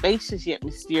vivacious yet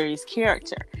mysterious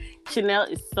character. Chanel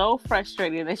is so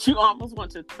frustrating that you almost want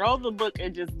to throw the book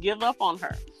and just give up on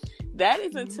her. That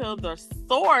is until the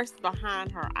source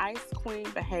behind her Ice Queen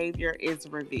behavior is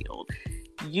revealed.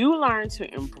 You learn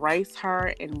to embrace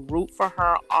her and root for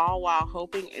her, all while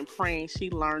hoping and praying she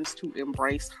learns to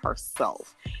embrace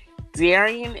herself.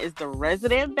 Darian is the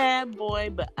resident bad boy,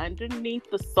 but underneath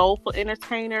the soulful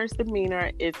entertainer's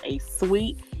demeanor is a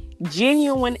sweet,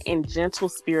 genuine, and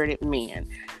gentle-spirited man.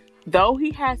 Though he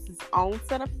has his own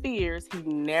set of fears, he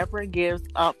never gives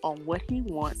up on what he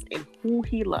wants and who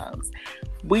he loves.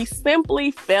 We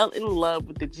simply fell in love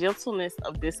with the gentleness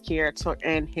of this character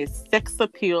and his sex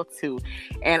appeal too.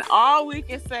 And all we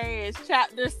can say is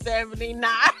chapter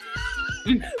 79.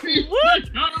 we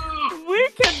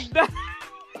can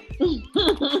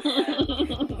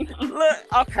look,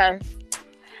 okay.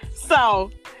 So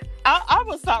I'm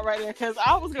going to stop right there because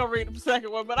I was going to read the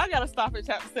second one, but I got to stop at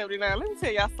chapter 79. Let me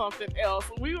tell y'all something else.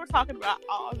 We were talking about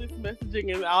all this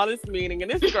messaging and all this meaning,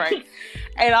 and it's great.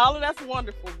 And all of that's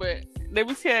wonderful, but let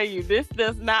me tell you, this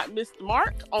does not miss the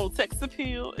mark on sex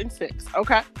appeal and sex,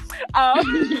 okay?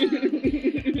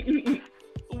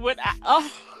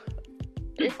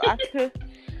 If I could,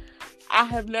 I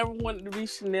have never wanted to be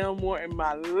Chanel more in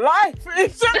my life. Hey,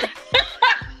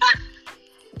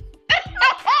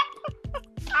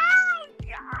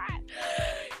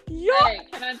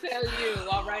 can I tell you,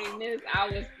 while writing this, I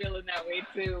was feeling that way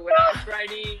too. When I was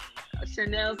writing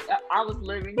Chanel's, I was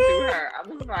living through her. I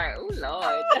was like, oh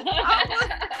Lord.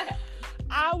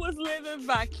 I was living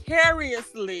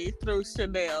vicariously through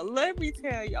Chanel. Let me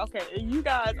tell you, okay, you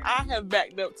guys, I have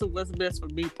backed up to what's best for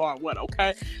me, part 1,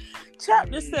 okay?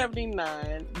 Chapter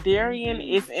 79, Darian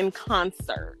is in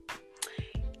concert.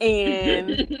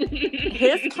 And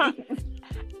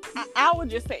I would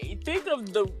just say, think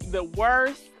of the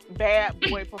worst bad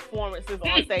boy performances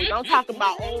on stage. Don't talk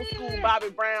about old school Bobby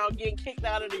Brown getting kicked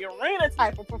out of the arena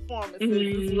type of performances.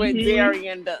 Is what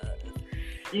Darian does.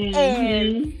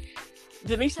 And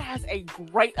Danesha has a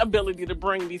great ability to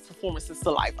bring these performances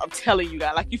to life. I'm telling you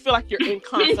guys, like, you feel like you're in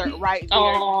concert right there.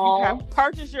 You have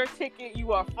purchased your ticket.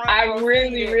 You are front row. I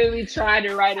really tried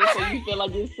to write it so you feel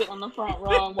like you sit on the front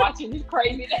row and watching this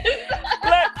craziness.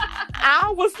 Look,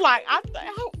 I was like,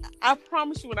 I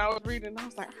promise you, when I was reading, I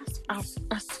was like, I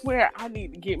swear I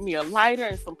need to get me a lighter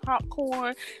and some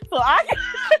popcorn so I can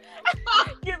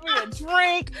get me a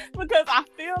drink because I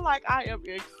feel like I am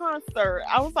in concert.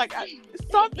 I was like,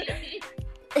 something.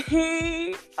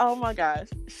 Oh my gosh,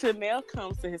 Chanel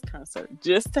comes to his concert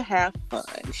just to have fun.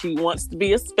 She wants to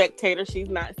be a spectator. She's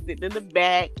not sitting in the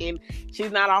back and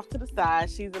she's not off to the side.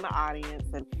 She's in the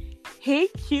audience, and he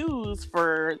cues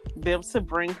for them to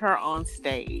bring her on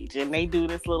stage, and they do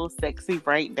this little sexy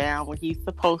breakdown where he's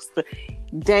supposed to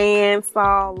dance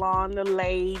all on the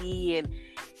lady and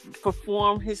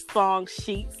perform his song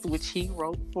Sheets, which he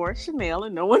wrote for Chanel,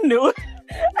 and no one knew it.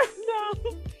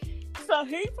 So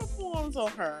he performs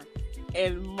on her,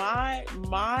 and my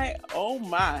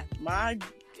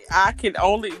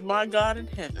God in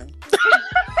heaven.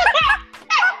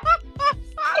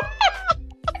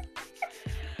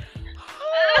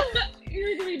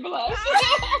 You're gonna be blush.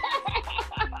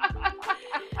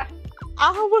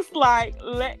 I was like,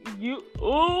 what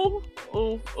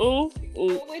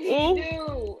did he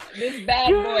do? This bad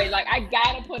boy, like, I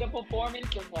gotta put a performance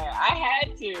in there. I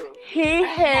had to. He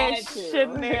had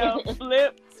Chanel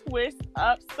flip, twist,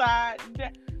 upside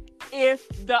down. If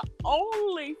the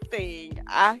only thing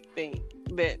I think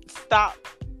that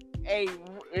stopped and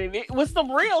it was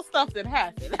some real stuff that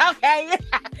happened. Okay,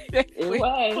 it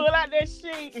was. Pull out that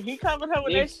sheet. And he covered her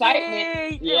with the that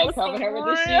excitement. sheet. Yeah, covered her with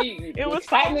the sheet. It was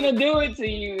excitement to do it to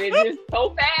you. It's just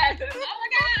so fast. Oh my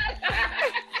God!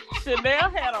 Chanel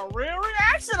had a real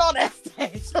reaction on that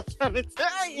stage. I'm trying to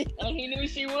tell you. And he knew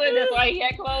she would. That's why he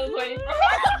had clothes waiting for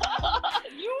her.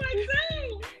 You were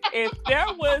too. If there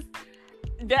was.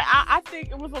 I think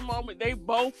it was a moment they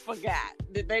both forgot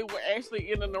that they were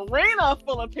actually in an arena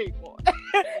full of people.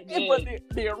 But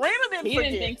the arena didn't forget. He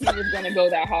didn't think he was going to go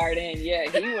that hard in.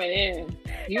 Yeah, he went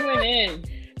in.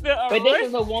 But this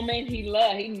is a woman he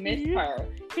loved. He missed her.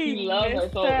 He loved her.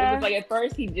 So it was like at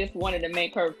first he just wanted to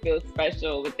make her feel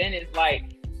special. But then it's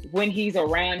like when he's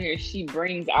around her, she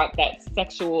brings out that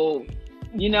sexual,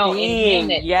 in him,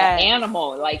 that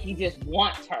animal. Like he just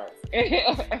wants her.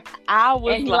 I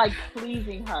was and like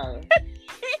pleasing her.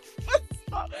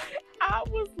 I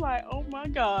was like, oh my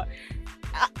God.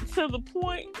 To the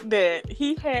point that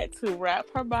he had to wrap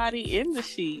her body in the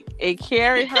sheet and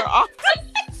carry her off the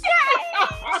stage.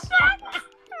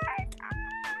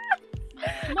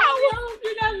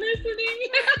 You're not listening.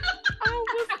 I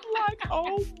was like,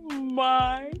 oh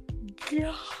my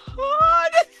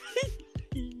God.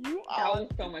 That was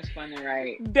so much fun to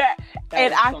write.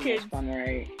 I could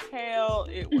tell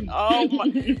it was. Oh my!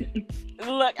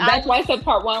 Look, that's why I said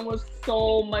part one was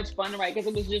so much fun to write because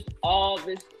it was just all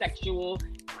this sexual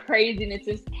craziness,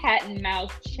 this cat and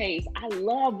mouse chase. I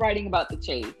love writing about the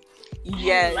chase.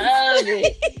 Yes, I love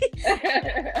it.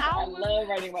 I love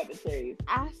writing about the chase.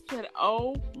 I said,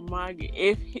 "Oh my God!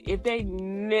 If they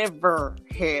never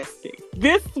had sex,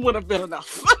 this would have been enough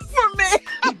for me."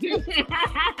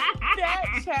 That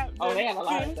chapter. Oh, they have a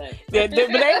lot of sex. They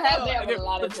have a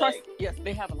lot of sex. Yes,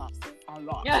 they have a lot of sex. A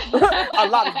lot. A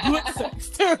lot of good sex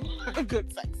too.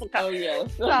 Good sex. Okay. Oh yes.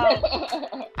 So,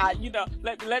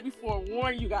 let me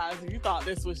forewarn you guys. If you thought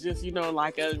this was just,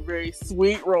 like a very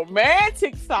sweet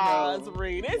romantic size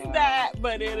read, it's not.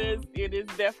 But it is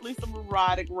definitely some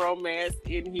erotic romance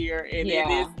in here, and it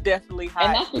is definitely hot.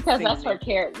 And that's because that's her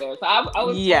character. So I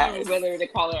was wondering whether to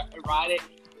call it erotic.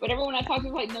 But everyone I talk to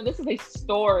is like, no, this is a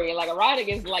story. Like, erotic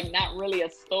is like not really a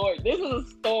story. This is a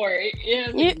story.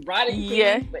 It is erotic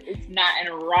scenes, but it's not an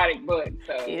erotic book.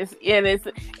 So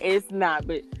it's not.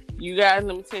 But you guys,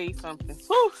 let me tell you something.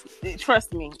 Whew,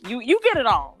 trust me, you get it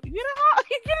all. You get it all.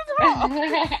 You get it all.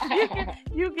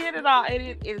 you get it all. And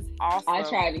it is awesome. I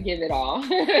tried to give it all.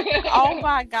 Oh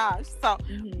my gosh! So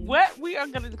what we are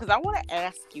gonna do? Because I want to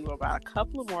ask you about a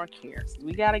couple of more characters.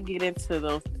 We got to get into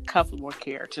those couple more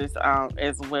characters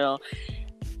as well,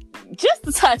 just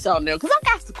to touch on them because I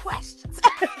got some questions.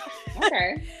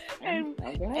 Okay.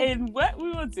 And what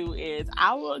we will do is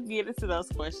I will get into those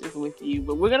questions with you,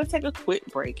 but we're going to take a quick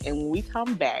break. And when we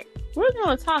come back, we're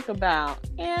going to talk about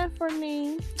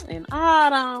Anthony and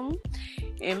Autumn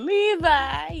and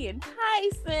Levi and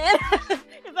Tyson.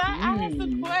 Because I have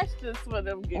some questions for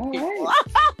them good people.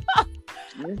 Right.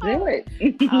 Let's do it.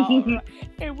 All right.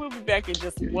 And we'll be back in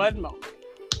just one moment.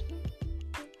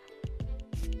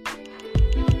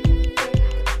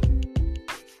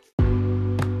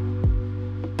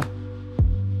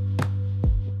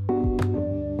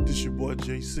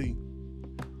 JC,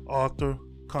 author,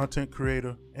 content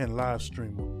creator, and live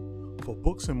streamer. For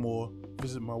books and more,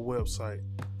 visit my website,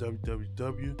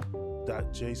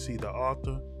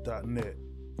 www.jctheauthor.net.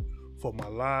 For my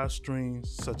live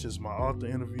streams, such as my author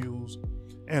interviews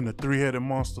and the Three-Headed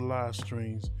Monster live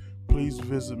streams, please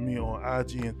visit me on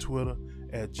IG and Twitter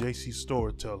at JC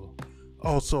Storyteller.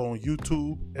 Also on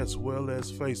YouTube as well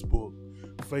as Facebook,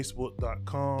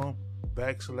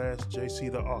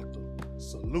 facebook.com/JC the Author.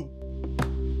 Salute.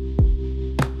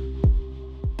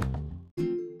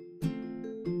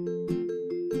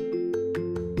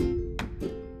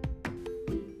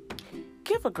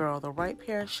 Give a girl the right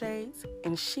pair of shades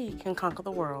and she can conquer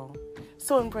the world.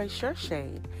 So embrace your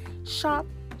shade. Shop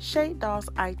Shade Dolls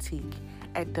Itique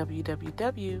at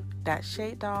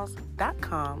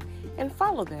www.shadedolls.com and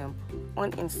follow them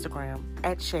on Instagram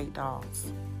at Shade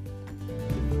Dolls.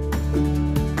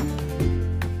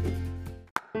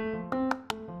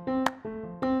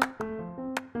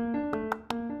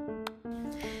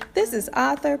 This is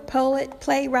author, poet,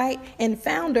 playwright, and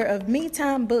founder of Me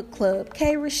Time Book Club,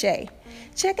 Kay Richey.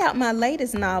 Check out my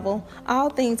latest novel, All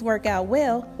Things Work Out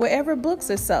Well, wherever books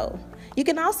are sold. You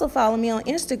can also follow me on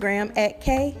Instagram at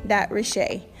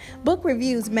k.richey. Book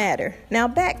reviews matter. Now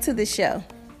back to the show.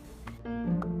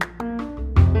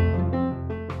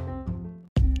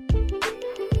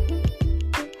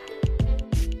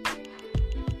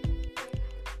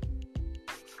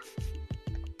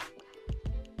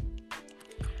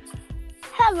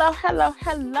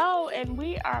 Hello, and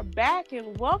we are back,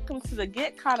 and welcome to the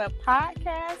Get Caught Up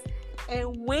podcast.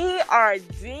 And we are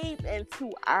deep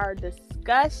into our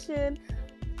discussion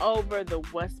over the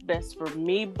What's Best for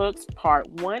Me books, part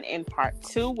 1 and part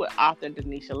 2 with author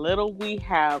Danesha Little. We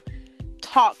have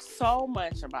talked so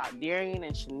much about Darian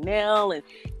and Chanel and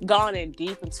gone in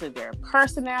deep into their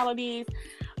personalities,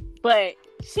 but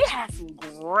she has some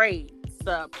great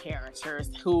sub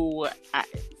characters who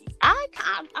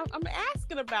I'm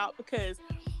asking about because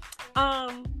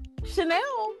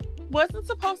Chanel wasn't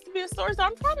supposed to be a story, so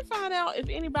I'm trying to find out if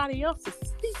anybody else is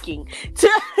speaking to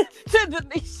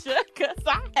Danesha, because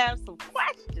I have some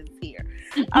questions here.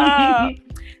 So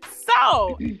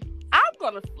I'm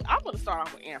gonna start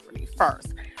off with Anthony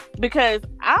first, because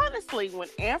honestly, when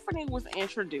Anthony was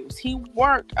introduced, he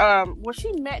worked.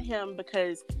 She met him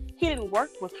because he didn't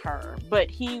work with her, but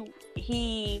he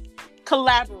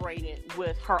collaborated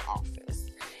with her office,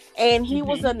 and he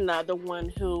was another one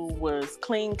who was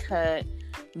clean cut,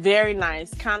 very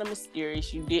nice, kind of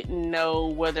mysterious. You didn't know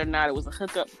whether or not it was a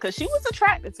hookup because she was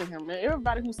attracted to him, and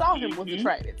everybody who saw him was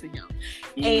attracted to him.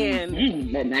 And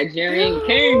the Nigerian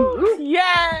king,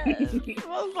 yeah, it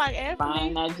was like Anthony,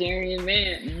 fine Nigerian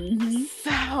man.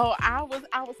 So I was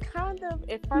kind of,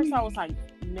 at first I was like,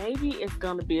 maybe it's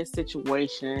going to be a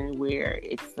situation where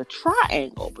it's a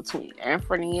triangle between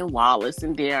Anthony and Wallace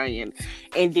and Darian.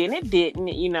 And then it didn't,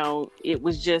 it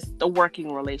was just a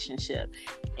working relationship.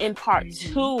 In part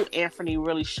 2, Anthony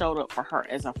really showed up for her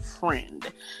as a friend.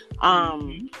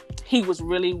 He was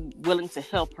really willing to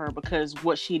help her because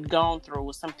what she'd gone through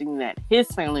was something that his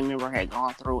family member had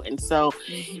gone through. And so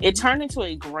it turned into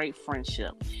a great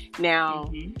friendship. Now,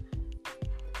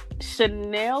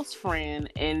 Chanel's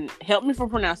friend, and help me for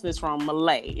pronouncing this wrong,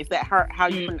 Malay. Is that how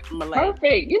you pronounce Malay?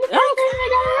 Perfect. You got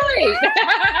it right.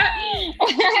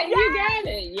 You got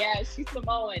it. Yeah, she's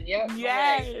Samoan. Yep.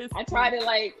 Yes. Malay. I try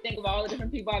to think of all the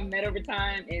different people I've met over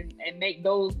time and make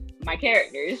those my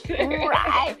characters.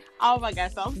 Right. Oh my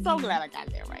gosh. So I'm so glad I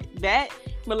got that right. That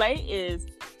Malay is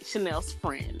Chanel's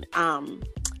friend.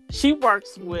 She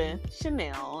works with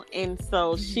Chanel, and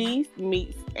so she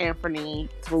meets Anthony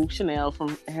through Chanel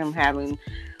from him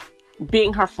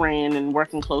being her friend and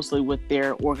working closely with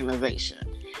their organization.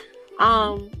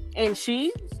 And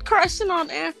she's crushing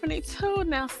on Anthony too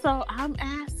now. So I'm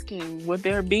asking, would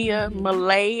there be a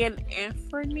Malay and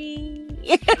Anthony?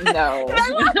 No.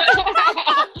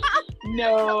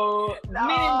 No.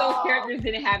 Meaning those characters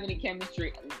didn't have any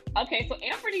chemistry. Okay, so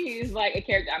Anthony is like a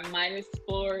character I might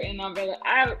explore in Umbrella.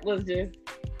 I was just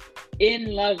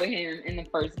in love with him in the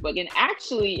first book. And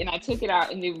actually, I took it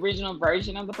out in the original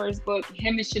version of the first book,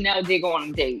 him and Chanel did go on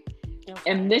a date. Okay.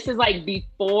 And this is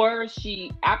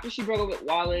after she broke up with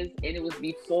Wallace, and it was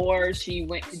before she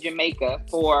went to Jamaica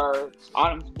for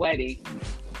Autumn's wedding.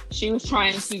 She was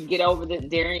trying to get over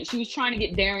Darian. She was trying to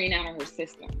get Darian out of her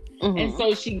system. And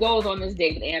so she goes on this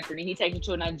date with Anthony. He takes her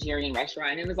to a Nigerian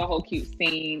restaurant. It was a whole cute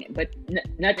scene, but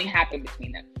nothing happened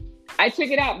between them. I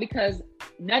took it out because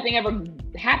nothing ever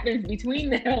happens between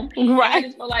them. Right. I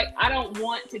just feel like I don't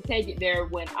want to take it there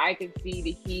when I can see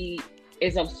that he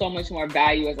is of so much more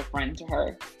value as a friend to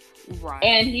her. Right.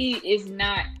 And he's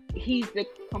the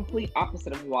complete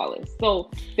opposite of Wallace. So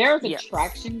there's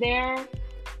attraction there.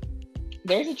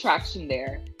 There's attraction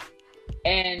there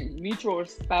and mutual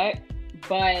respect,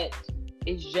 but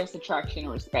it's just attraction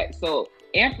and respect. So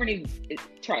Anthony,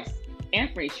 trust.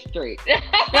 Anthony's straight.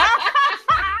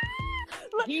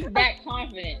 He's that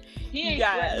confident. He ain't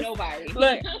sweating nobody.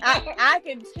 Look, I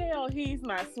can tell he's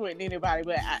not sweating anybody,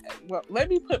 but well, let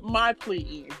me put my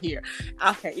plea in here.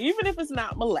 Okay, even if it's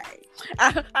not Malay,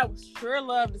 I would sure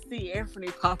love to see Anthony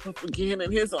pop up again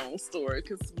in his own story,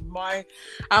 because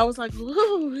I was like,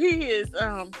 ooh, he is,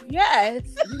 yes.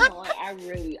 You know what?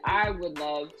 I would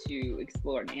love to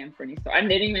explore an Anthony story. I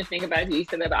didn't even think about it until you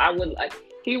said that, but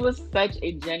he was such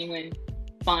a genuine,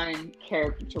 fun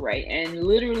character to write. And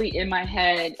literally in my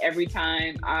head, every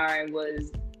time I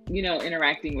was,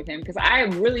 interacting with him, because I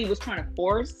really was trying to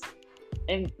force,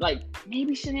 and like,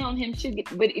 maybe Chanel and him should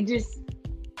get, but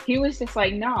he was just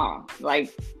like, nah,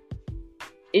 like,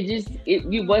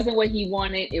 it wasn't what he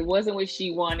wanted. It wasn't what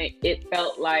she wanted. It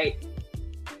felt like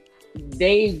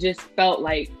they just felt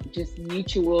like just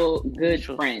mutual good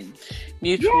friends.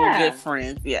 Mutual good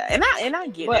friends, yeah. And I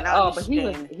get it. But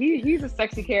he's a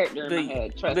sexy character in my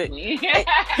head. Trust me.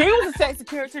 He was a sexy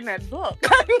character in that book.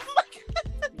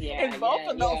 In both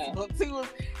of those books,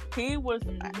 he was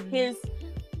his,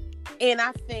 and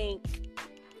I think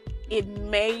it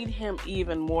made him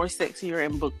even more sexier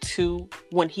in book 2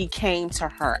 when he came to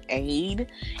her aid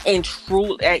and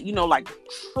truly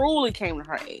came to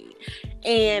her aid.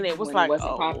 And it was when like,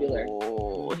 wasn't popular.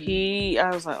 I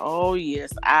was like, oh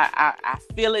yes, I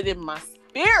feel it in my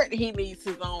spirit. He needs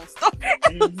his own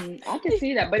story. I can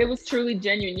see that, but it was truly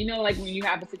genuine. Like when you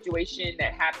have a situation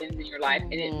that happens in your life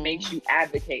and it makes you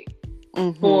advocate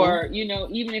for,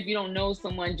 even if you don't know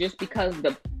someone, just because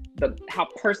how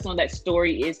personal that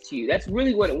story is to you. That's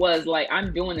really what it was. Like,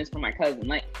 I'm doing this for my cousin.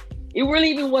 Like, it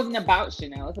really even wasn't about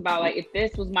Chanel. It's about, like, if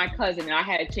this was my cousin and I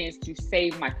had a chance to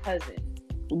save my cousin,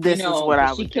 this is what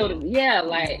I would do. She killed him. Yeah,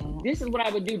 like, this is what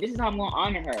I would do. This is how I'm going to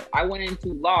honor her. I went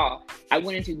into law. I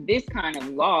went into this kind of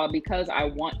law because I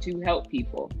want to help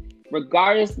people.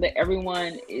 Regardless that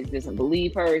everyone doesn't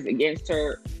believe her, is against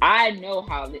her, I know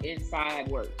how the inside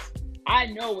works. I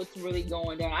know what's really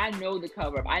going on. I know the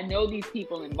cover up. I know these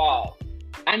people involved.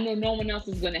 I know no one else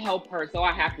is going to help her, so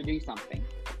I have to do something.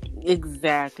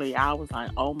 Exactly. I was like,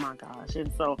 oh my gosh.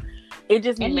 And so it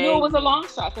just made it was a long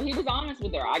shot. So he was honest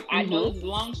with her. I know it's a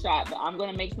long shot, but I'm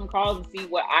going to make some calls and see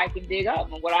what I can dig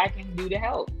up and what I can do to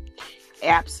help.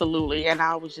 Absolutely. And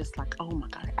I was just like, oh my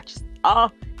God.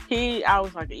 I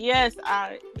was like, yes,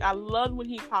 I loved when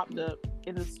he popped up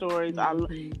in the stories.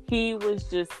 He was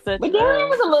just such. But Darren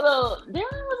was a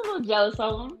little jealous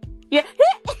of him. Yeah,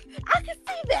 I can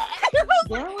see that.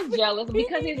 Darren was jealous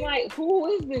because he's like, who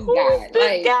is this guy? Who is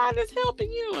this guy that's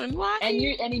helping you, and why? And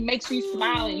he makes you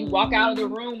smile, and you walk out of the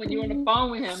room when you're on the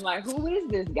phone with him, like, who is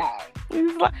this guy?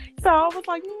 So I was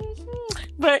like,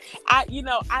 but I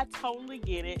totally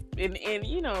get it, and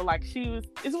like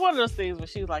it's one of those things where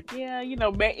she was like, yeah,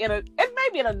 maybe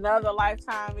in another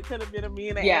lifetime it could have been a me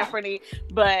and an Anthony,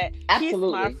 but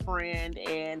absolutely. He's my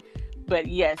friend, but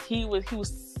yes, he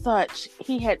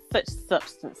had such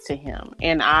substance to him,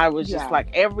 and I was just like,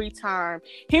 every time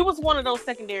he was one of those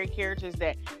secondary characters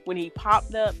that when he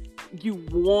popped up, you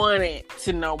wanted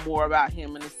to know more about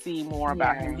him and to see more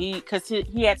about him. Because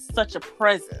he had such a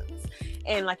presence.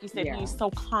 And like you said, he's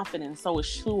so confident, so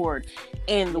assured.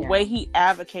 And the way he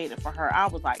advocated for her, I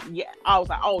was like,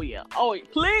 oh yeah,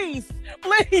 please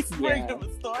bring him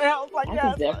a story. I was like,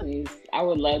 I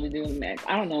would love to do him next.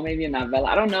 I don't know, maybe a novella.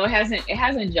 I don't know. It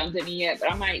hasn't jumped at me yet,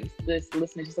 but I might just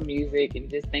listen to some music and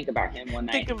just think about him one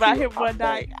night.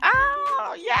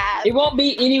 Oh, yeah. It won't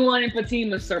be anyone in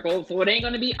Fatima's circle, so it ain't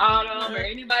going to be Autumn or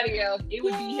anybody else. It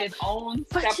would be his own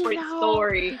separate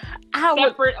story,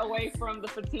 separate away from the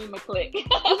Fatima clique. Right.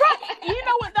 You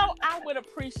know what, though? I would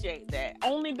appreciate that,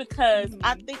 only because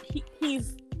I think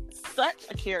he's such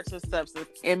a character substance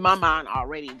in my mind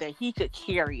already that he could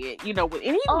carry it, and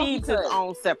he needs his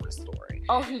own separate story.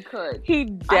 Oh, he could. He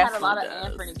definitely I had a lot of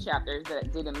Anthony chapters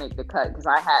that didn't make the cut because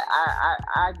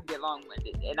I get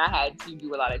long-winded and I had to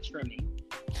do a lot of trimming.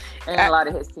 And a lot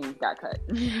of his scenes got cut.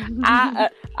 I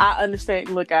understand.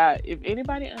 Look, if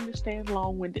anybody understands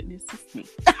long-windedness, it's me.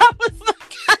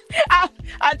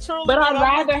 I truly. But I'd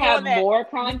rather have more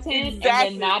content and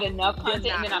then not enough content,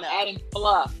 and then I'm adding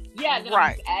fluff. Yeah, then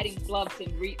I'm just adding fluff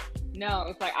to No,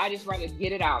 it's like I just rather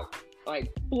get it out,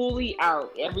 like fully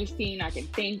out. Every scene I can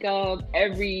think of,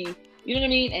 you know what I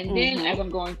mean? And then as I'm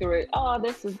going through it,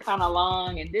 this is kind of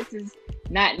long, and this is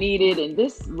not needed, and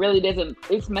this really doesn't.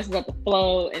 It messes up the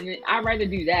flow, and then I'd rather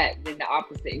do that than the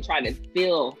opposite and try to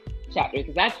fill chapters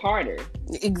because that's harder.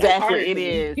 Exactly, it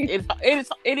is.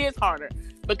 It is harder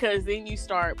because then you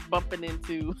start bumping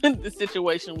into the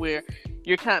situation where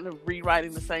you're kind of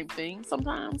rewriting the same thing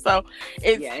sometimes. So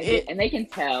and they can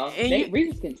tell.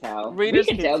 Readers can tell. Readers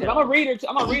can tell. I'm a reader.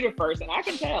 I'm a reader first, and I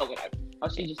can tell Oh,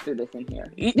 she just threw this in here.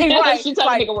 Right, She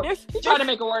tried to make a word. She tried to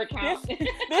make a word count.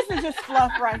 This is just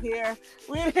fluff right here.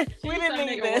 We didn't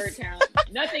need this.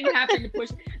 Nothing happened to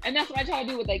push, and that's what I try to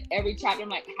do with like every chapter. I'm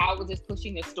like, how is this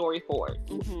pushing the story forward?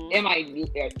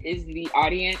 Is the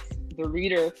audience, the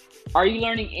reader, are you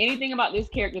learning anything about this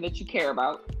character that you care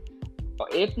about? Or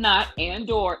if not,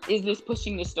 or is this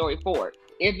pushing the story forward?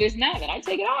 If it's not, then I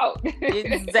take it out.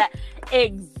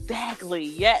 Exactly.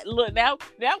 Yeah. Look, now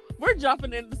we're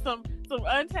jumping into some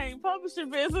Untamed publishing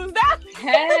business now.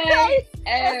 Hey.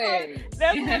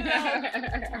 That's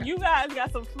you guys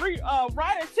got some free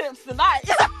writing tips tonight.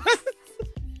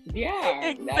 Yeah,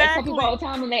 exactly. I tell people all the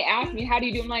time when they ask me, how do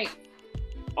you do? I'm like,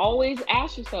 always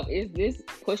ask yourself, is this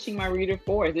pushing my reader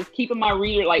forward? Is this keeping my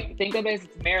reader, like, think of it as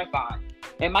it's a marathon.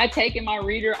 Am I taking my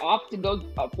reader off to go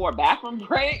for a bathroom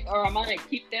break, or am I going to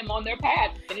keep them on their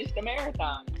path to finish the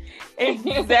marathon?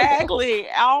 Exactly.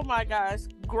 Oh my gosh.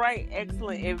 Great,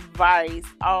 excellent advice.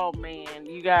 Oh man,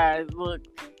 you guys, look,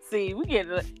 see,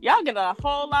 y'all get a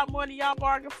whole lot more than y'all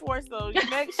bargained for. So you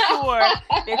make sure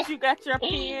that you got your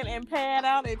pen and pad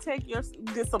out and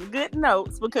get some good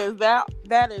notes, because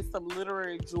that is some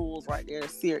literary jewels right there.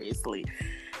 Seriously.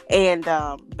 And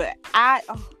so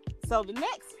the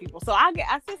next people. So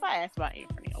since I asked about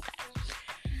Anthony, okay.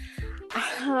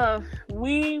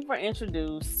 We were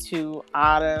introduced to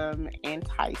Autumn and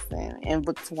Tyson in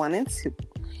books 1 and 2.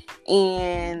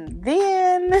 And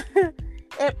then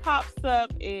it pops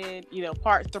up in,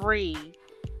 part 3,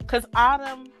 because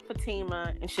Autumn,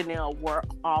 Fatima, and Chanel were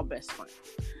all best friends.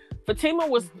 Fatima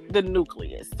was the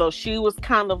nucleus, so she was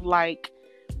kind of like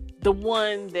the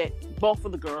one that both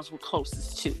of the girls were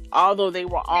closest to, although they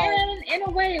were all... And in a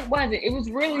way, it wasn't. It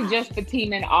was really just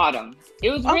Fatima and Autumn.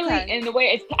 It was really, in the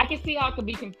way, I can see how it could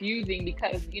be confusing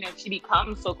because, she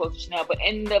becomes so close to Chanel. But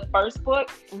in the first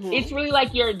book, it's really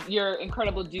like your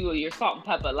incredible duo, your salt and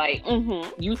pepper. Like,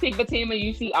 you see Fatima,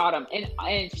 you see Autumn.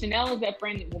 And Chanel is that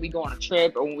friend when we go on a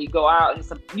trip or when we go out, and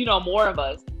some, more of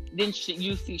us, then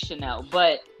you see Chanel.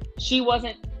 But she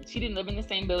didn't live in the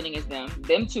same building as them.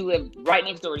 Them two live right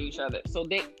next door to each other. So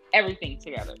everything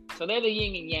together. So they're the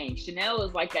yin and yang. Chanel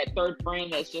is like that third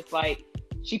friend that's just like,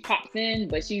 she pops in,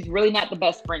 but she's really not the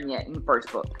best friend yet in the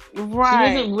first book.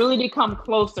 Right. She doesn't really become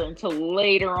closer until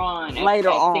later on. As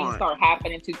things start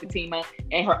happening to Fatima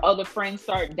and her other friends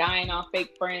start dying off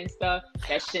fake friend stuff,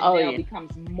 that Chanel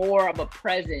becomes more of a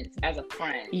presence as a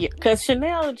friend. Yeah, because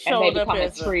Chanel showed up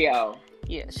as a trio.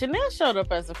 Yeah, Chanel showed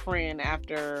up as a friend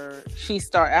after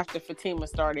Fatima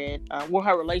started,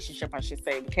 her relationship, I should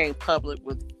say, became public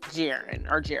with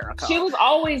Jericho. She was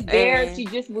always there. And she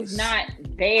just was not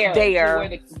there where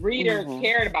the reader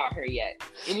cared about her yet.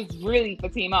 It was really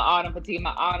Fatima, Autumn.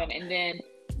 And then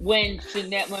when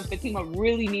Fatima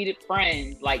really needed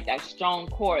friends, like that strong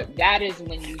core, that is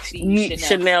when you see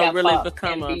Chanel really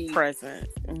become a presence.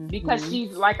 Because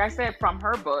she's, like I said, from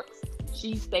her books,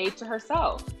 she stayed to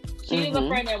herself. She is a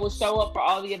friend that will show up for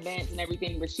all the events and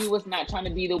everything, but she was not trying to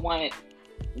be the one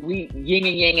yin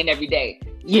and yang every day.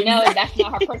 That's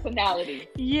not her personality.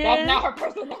 Yeah, that's not her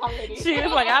personality. She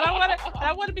was like, I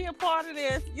want to be a part of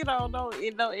this. No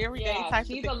everyday type.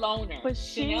 She's of thing. a loner. But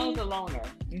Chanel's a loner,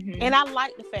 and I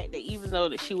like the fact that even though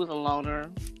that she was a loner,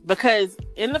 because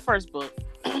in the first book,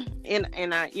 and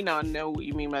I know what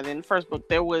you mean by that. In the first book,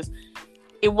 it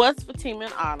was Fatima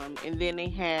and Autumn, and then they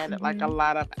had like a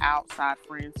lot of outside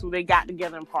friends who they got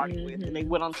together and partied with, and they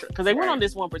went on trip because they went on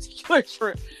this one particular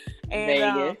trip.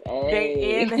 And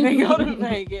Vegas, they go to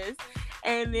Vegas,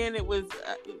 and then it was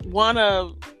one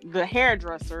of the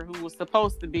hairdresser who was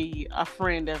supposed to be a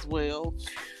friend as well.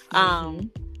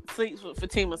 Sleeps with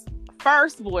Fatima's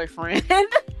first boyfriend,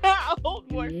 old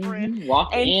boyfriend,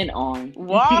 walked in on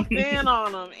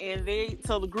him, and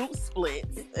so the group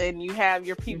splits, and you have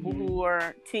your people who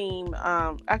are team.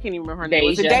 I can't even remember her name.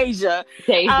 Was it Danesha?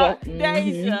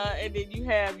 Danesha, and then you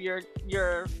have your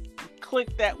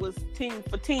clique that was Team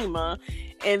Fatima,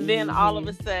 and then all of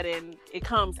a sudden it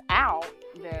comes out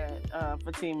that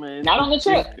Fatima is not on the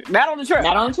trip.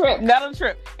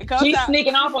 She's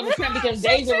sneaking off on the trip because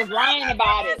Deja was lying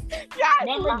about it.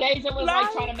 Remember, Deja was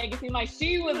like trying to make it seem like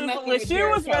she was messing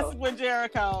with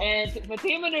Jericho. And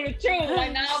Fatima knew the truth.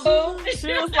 Like, nah, boo.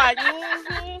 She was like,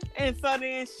 and so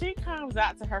then she comes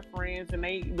out to her friends, and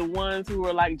the ones who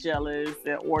were like jealous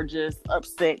or just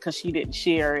upset because she didn't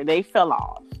share it, they fell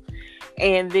off.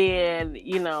 And then,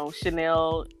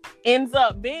 Chanel ends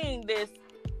up being this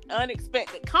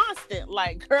unexpected constant,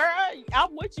 like, girl,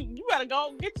 I'm with you better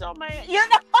go get your man,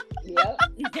 Yep.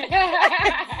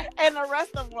 And the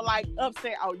rest of them were like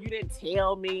upset. Oh, you didn't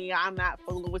tell me. I'm not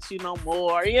fooling with you no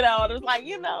more. You know, and it was like,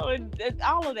 you know, and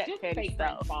all of that just petty fake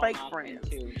stuff. friends Fake friends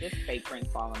too. Just fake friends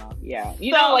falling off. Yeah,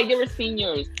 you know, like they were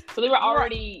seniors, so they were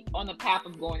already on the path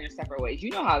of going their separate ways.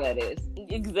 You know how that is.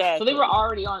 Exactly. So they were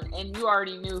already on, and you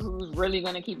already knew who's really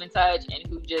going to keep in touch and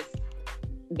who just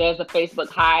does a Facebook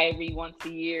hi every once a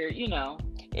year. You know.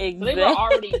 Exactly. So they were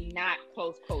already not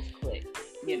close cliques.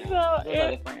 You know, those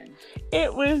other friends.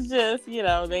 It was just, you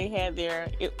know, they had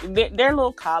their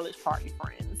little college party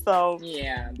friends. So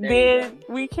yeah, then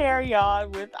we carry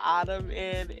on with Autumn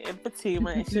and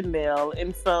Fatima and Chanel,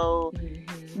 and so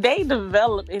they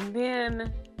develop, and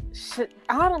then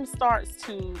Autumn starts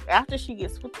to, after she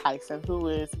gets with Tyson, who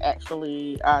is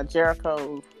actually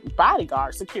Jericho's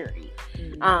bodyguard security.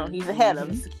 He's the head of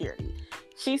the security.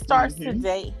 She starts to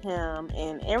date him,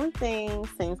 and everything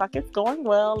seems like it's going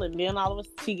well. And then all of a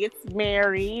sudden, she gets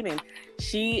married, and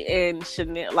she and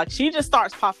Chanel, like, she just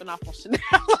starts popping off on Chanel.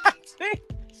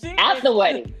 At the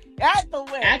wedding.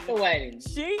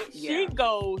 She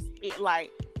goes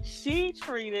like, she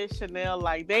treated Chanel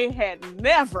like they had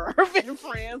never been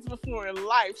friends before in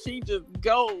life. She just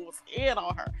goes in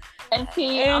on her. And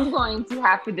see, I'm going to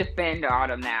have to defend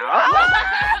Autumn now.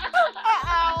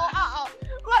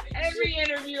 Every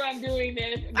interview I'm doing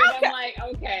this, but okay. I'm like,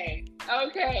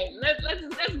 okay,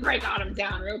 let's break Autumn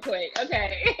down real quick.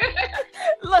 Okay.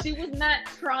 Look, she was not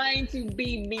trying to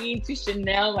be mean to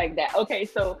Chanel like that. Okay,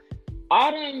 so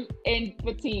Autumn and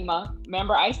Fatima,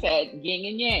 remember I said yin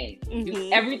and yang,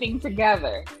 do everything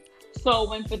together. So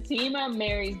when Fatima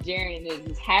marries Jerry and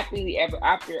is happily ever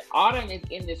after, Autumn is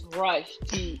in this rush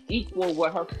to equal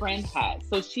what her friend has.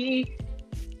 So she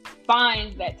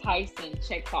finds that Tyson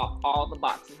checks off all the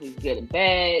boxes. He's good in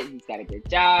bed, he's got a good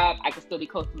job, I can still be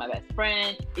close to my best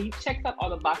friend. He checks off all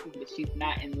the boxes, but she's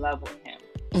not in love with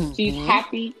him. She's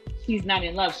happy, she's not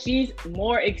in love. She's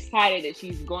more excited that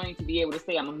she's going to be able to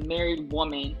say, I'm a married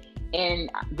woman and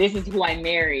this is who I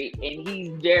married and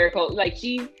he's Jericho. Like,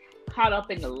 she's caught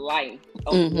up in the life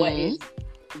of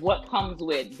what comes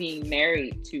with being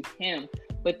married to him.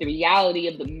 But the reality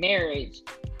of the marriage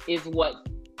is what.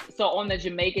 So on the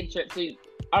Jamaican trip, so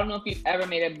I don't know if you've ever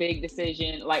made a big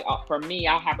decision. Like, for me,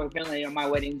 I hyperventilate on my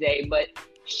wedding day, but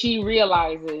she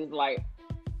realizes, like,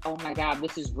 oh my God,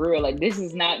 this is real. Like, this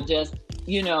is not just,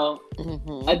 you know,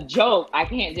 a joke. I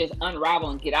can't just unravel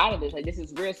and get out of this. Like, this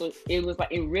is real. So it was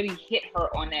like, it really hit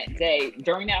her on that day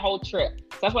during that whole trip.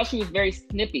 So that's why she was very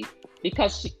snippy,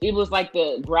 because it was like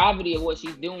the gravity of what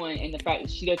she's doing and the fact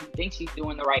that she doesn't think she's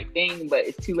doing the right thing, but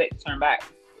it's too late to turn back.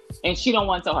 And she don't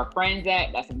want to tell her friends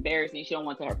that's embarrassing. She don't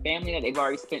want to tell her family that they've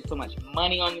already spent so much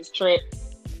money on this trip,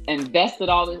 invested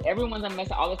all this. Everyone's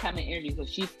invested all this time and energy, so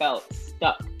she felt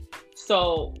stuck.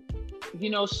 So, you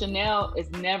know, Chanel has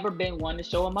never been one to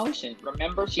show emotion.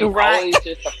 Remember, she's always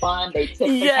just a fun. They tip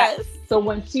the cap. So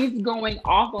when she's going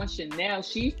off on Chanel,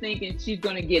 she's thinking she's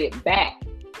going to get it back.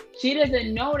 She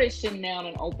doesn't know that Chanel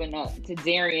and opened up to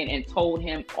Darian and told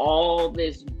him all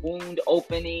this wound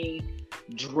opening,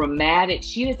 dramatic.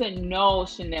 She doesn't know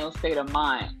Chanel's state of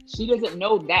mind. She doesn't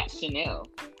know that Chanel.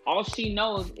 All she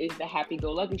knows is the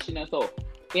happy-go-lucky Chanel. So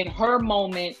in her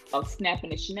moment of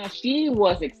snapping at Chanel, she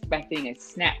was expecting a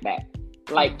snapback.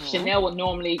 Like Chanel would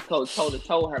normally go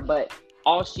toe-to-toe her, but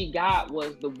all she got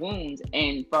was the wounds.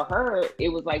 And for her, it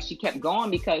was like she kept going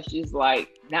because she's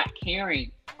like not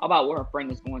caring about what her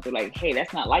friend is going through. Like, hey,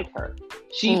 that's not like her.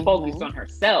 She focused on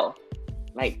herself.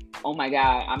 Like, oh my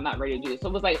God, I'm not ready to do this. So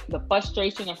it was like the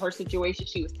frustration of her situation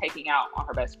she was taking out on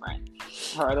her best friend,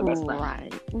 her other best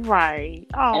friend. Right.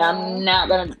 Aww. And I'm not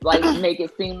gonna like make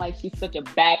it seem like she's such a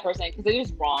bad person, because it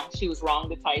is wrong. She was wrong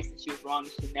to Tyson, she was wrong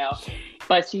to Chanel,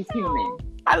 but she's human.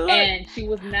 And she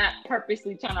was not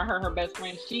purposely trying to hurt her best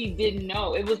friend. She didn't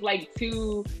know. It was like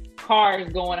two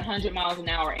cars going 100 miles an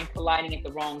hour and colliding at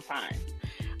the wrong time.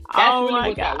 That's really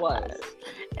what that was.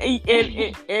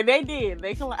 And they did.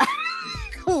 They collided.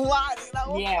 I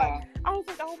was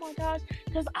like, oh my gosh,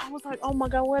 because I was like, oh my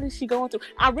God, what is she going through?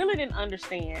 I really didn't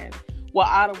understand what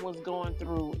Autumn was going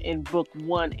through in book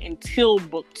 1 until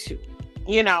book 2,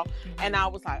 you know. And I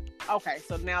was like, okay,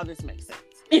 so now this makes sense.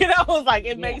 You know, it was like,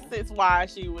 it makes sense why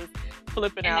she was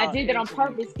flipping out. And I did that on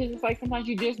purpose, because it's like sometimes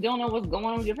you just don't know what's going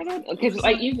on with your friend. Because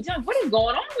like, you can tell, what is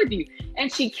going on with you?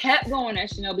 And she kept going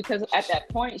at Chanel, because at that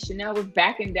point Chanel was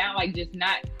backing down, like just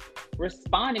not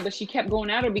responding, but she kept going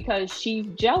at her because she's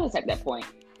jealous at that point.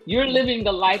 You're living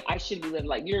the life I should be living.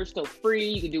 Like, you're still free,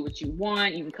 you can do what you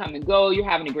want, you can come and go, you're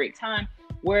having a great time.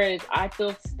 Whereas I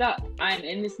feel stuck. I'm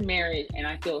in this marriage and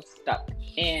I feel stuck,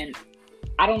 and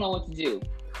I don't know what to do.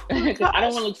 Because I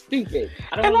don't want to look stupid.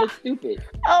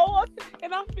 Oh,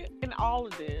 and I feel in all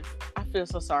of this, I feel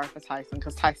so sorry for Tyson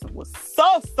because Tyson was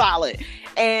so solid,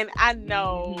 and I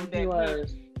know that he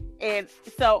was. and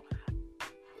so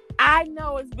I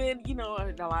know it's been, you know,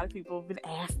 a lot of people have been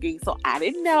asking, so I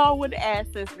didn't know I would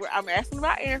ask this. I'm asking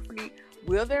about Anthony.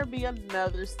 Will there be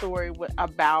another story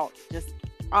about just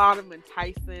Autumn and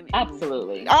Tyson?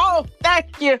 Absolutely. Oh,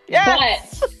 thank you.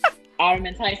 Yes. But Autumn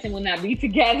and Tyson will not be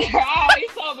together. I always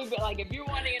told me, but like, if you're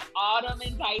wanting an Autumn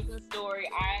and Tyson story,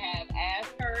 I have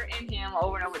asked her and him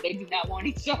over and over. They do not want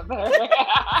each other.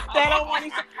 They don't want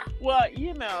each other. Well,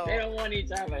 you know, they don't want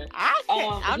each other.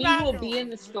 He will be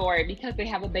in the story because they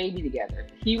have a baby together.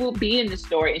 He will be in the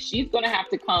story, and she's going to have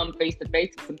to come face to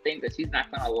face with some things that she's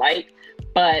not going to like.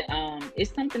 But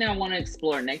it's something I want to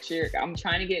explore next year. I'm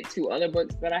trying to get 2 other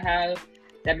books that I have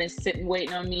that have been sitting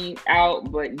waiting on me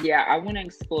out. But yeah, I want to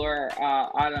explore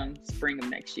autumn, spring of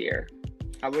next year.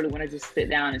 I really want to just sit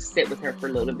down and sit with her for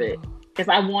a little bit. Because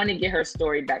I want to get her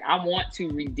story back. I want to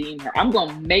redeem her. I'm going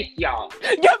to make y'all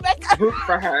root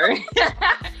for her.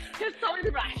 Because so many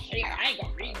people are like, hey, I ain't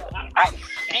going to read her. I'm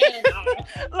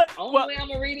the only way I'm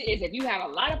going to read it is if you have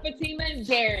a lot of Fatima and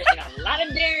Jared and a lot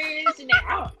of Darius and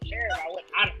I don't care about what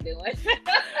I'm doing.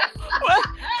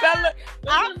 Those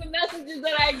are the messages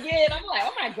that I get. I'm like,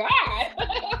 oh my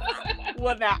God.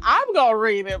 Well, now I'm going to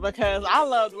read it because I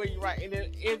love the way you write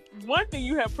it. One thing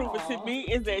you have proven to me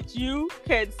is that you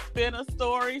can spin a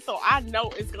story, so I know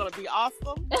it's going to be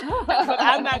awesome. But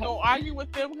I'm not going to argue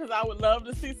with them because I would love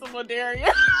to see some of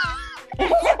Darius.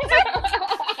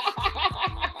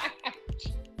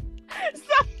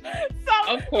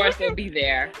 Of course they'll be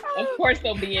there. Of course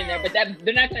they'll be in there, but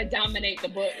they're not going to dominate the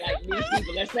book like these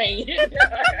people are saying.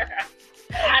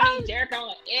 I need Jericho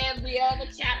on every other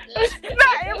chapter.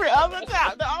 Not every other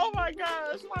chapter. Oh my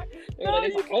gosh!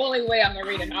 It's the only way I'm gonna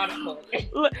read an autumn book. And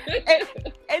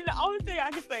the only thing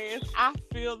I can say is I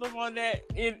feel them on that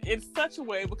in such a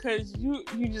way because you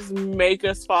just make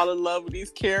us fall in love with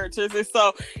these characters, and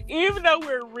so even though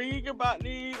we're reading about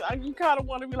these, you kind of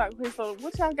want to be like, okay, so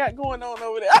what y'all got going on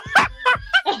over there?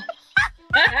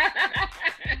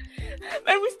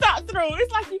 Let me stop through.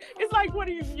 It's like when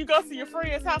you go to your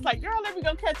friend's house, like, girl, let me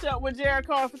go catch up with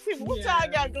Jericho and Fatima. What y'all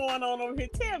got going on over here?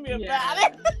 Tell me about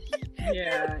it.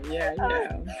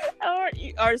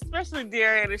 Or especially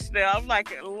Darren and Chanel. I'm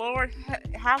like, Lord,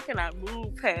 how can I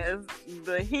move past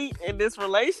the heat in this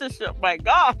relationship? My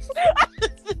gosh.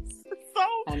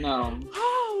 I know.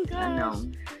 Oh gosh. I know.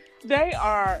 They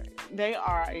are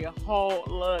a whole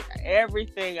look.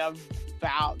 Everything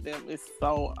about them is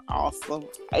so awesome.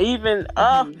 Even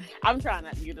I'm trying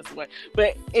not to get this away,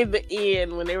 but in the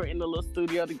end, when they were in the little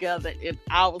studio together,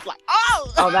 I was like,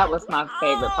 oh, that was my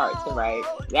favorite part to write.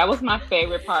 That was my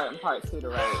favorite part in part 2 to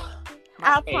write.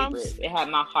 My favorite. It had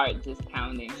my heart just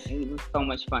pounding. It was so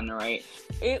much fun to write.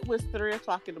 It was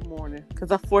 3:00 in the morning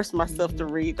because I forced myself to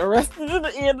read the rest of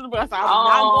the end of the book. So I was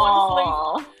not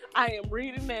going to sleep. I am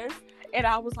reading this, and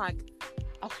I was like,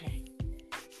 okay,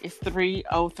 it's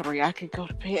 3:03. I can go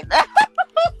to bed now.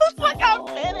 It's like I'm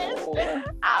finished.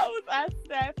 I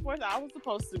sat for it. I was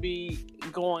supposed to be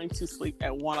going to sleep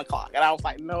at 1:00, and I was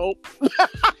like, nope.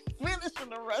 Finishing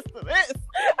the rest of this.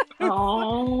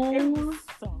 Oh, it was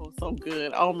so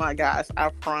good. Oh my gosh, I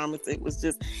promise. It was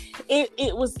just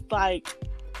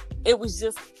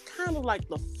kind of like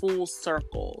the full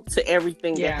circle to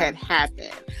everything that had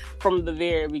happened from the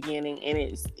very beginning,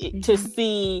 and to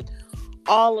see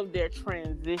all of their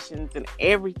transitions and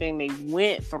everything they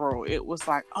went through. It was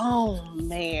like, oh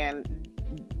man,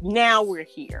 now we're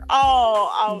here.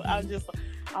 I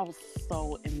was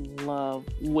so in love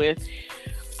with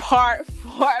part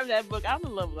 4 of that book. I'm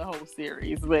in love with the whole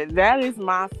series, but that is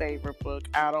my favorite book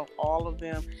out of all of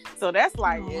them. So that's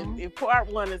like, if part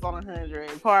 1 is on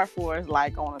 100, and part 4 is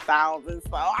like on 1,000.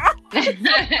 So I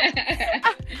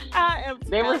am.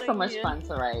 They were so much fun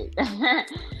to write.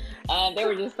 They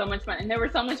were just so much fun, and they were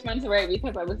so much fun to write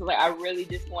because I was like, I really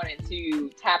just wanted to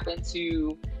tap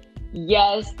into.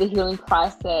 Yes, the healing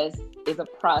process is a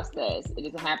process. It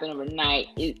doesn't happen overnight.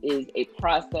 It is a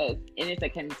process, and it's a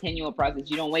continual process.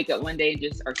 You don't wake up one day and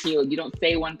just are healed. You don't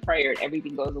say one prayer and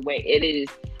everything goes away. It is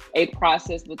a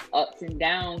process with ups and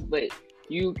downs, but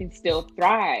you can still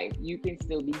thrive. You can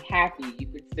still be happy. You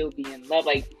can still be in love.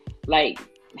 Like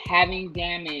having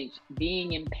damage,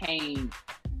 being in pain,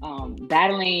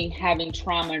 battling, having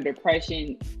trauma and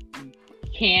depression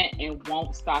can't and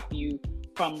won't stop you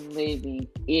from living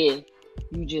if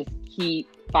you just keep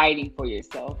fighting for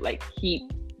yourself. Like, keep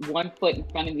one foot in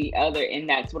front of the other. And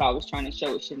that's what I was trying to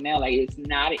show with Chanel. Like, it's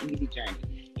not an easy journey.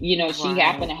 She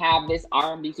happened to have this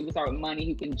R&B superstar with money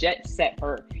who can jet set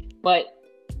her, but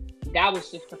that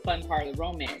was just the fun part of the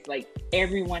romance. Like,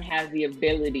 everyone has the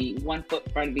ability, one foot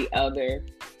in front of the other,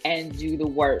 and do the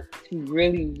work to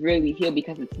really, really heal,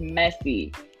 because it's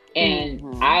messy. And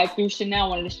through Chanel,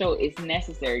 wanted to show it's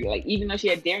necessary. Like, even though she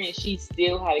had Darian, she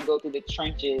still had to go through the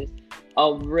trenches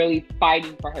of really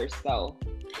fighting for herself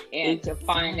and to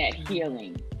find that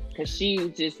healing. Because she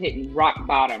was just hitting rock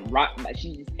bottom.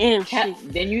 She just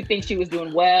then you think she was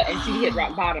doing well, and she hit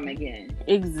rock bottom again.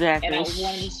 Exactly. And I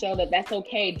wanted to show that that's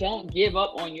okay. Don't give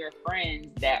up on your friends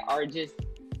that are just,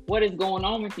 what is going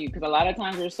on with you? Because a lot of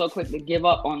times we're so quick to give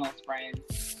up on those friends.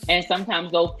 And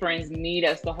sometimes those friends need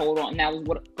us to hold on. And that was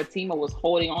what Fatima was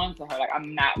holding on to her. Like,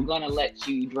 I'm not going to let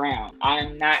you drown.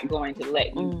 I'm not going to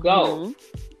let you go.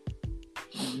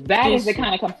 That is the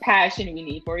kind of compassion we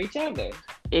need for each other.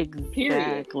 Exactly.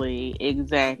 Period.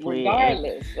 Exactly.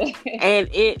 Regardless. And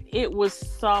it was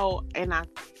so, and I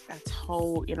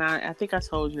think I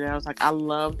told you that. I was like, I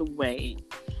love the way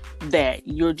that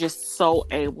you're just so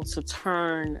able to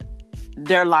turn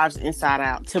their lives inside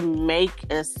out, to make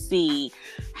us see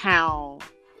how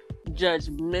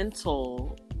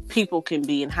judgmental people can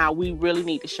be and how we really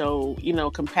need to show,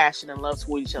 compassion and love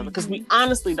toward each other, because we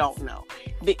honestly don't know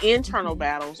the internal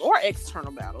battles or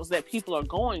external battles that people are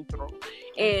going through.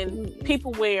 And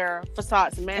people wear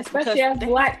facades and masks, especially as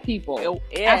Black people,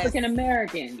 African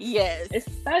Americans,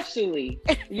 especially,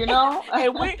 and we're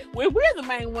the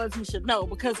main ones who should know,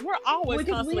 because we're always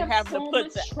constantly having to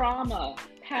put much trauma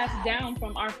passed down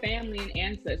from our family and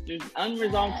ancestors.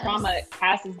 Unresolved trauma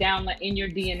passes down in your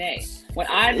DNA. When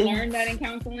I learned that in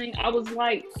counseling, I was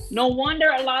like, no wonder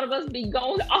a lot of us be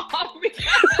going off,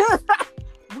 because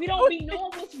we don't be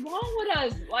knowing what's wrong with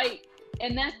us. Like,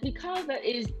 and that's because that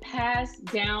is passed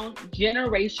down,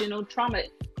 generational trauma.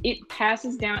 It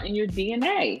passes down in your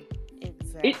DNA.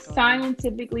 Exactly. It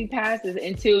scientifically passes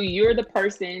until you're the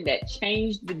person that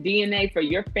changed the DNA for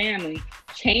your family,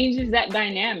 changes that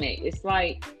dynamic. It's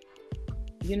like,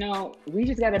 we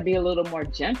just got to be a little more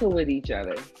gentle with each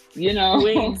other. We do.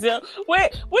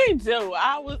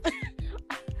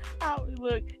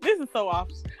 Look, this is so off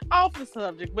the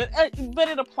subject, but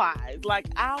it applies. Like,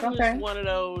 I was one of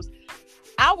those.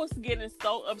 I was getting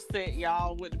so upset,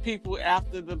 y'all, with the people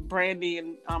after the Brandy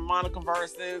and Monica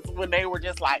verses, when they were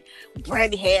just like,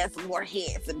 Brandy had some more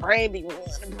hits and Brandy won,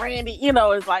 and Brandy,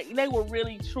 it's like they were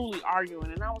really truly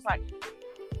arguing, and I was like,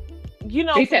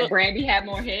 they said Brandy had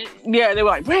more hits. Yeah, they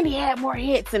were like, Brandy had more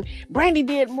hits and Brandy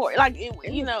did more. Like, it was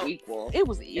equal. It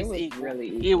was equal. Really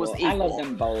equal. It was equal. I love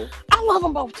them both. I love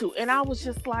them both too. And I was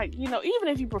just like, even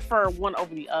if you prefer one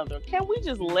over the other, can we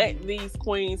just let these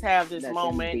queens have this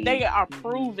moment? They are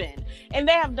proven, and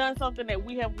they have done something that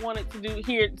we have wanted to do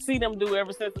here, see them do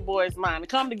ever since The Boy Is Mine, to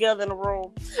come together in a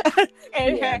room. But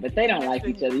they don't like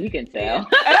each other. You can tell.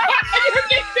 You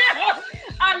can tell.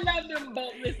 I love them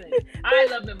both. Listen, I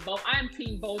love them both. I'm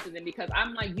team both of them, because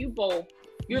I'm like, you both,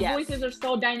 your voices are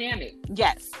so dynamic.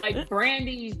 Yes. Like,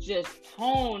 Brandy's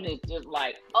tone is just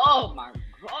like, oh my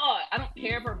God. I don't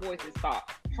care if her voice is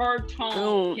soft. Her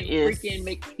tone can freaking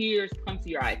make tears come to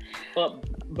your eyes.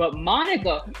 But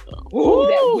Monica, that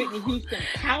Whitney Houston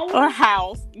house. Her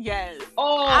house, yes.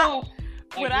 Oh,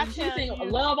 when I tell you, you,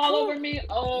 Love All Over Me.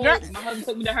 Oh, my husband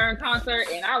took me to her in concert,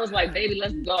 and I was like, baby,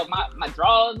 let's go. My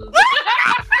drawers.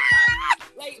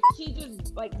 Like, she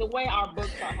just, like, the way our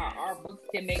books are, how our books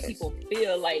can make people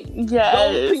feel. Like,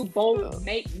 those two both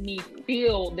make me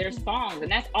feel their songs,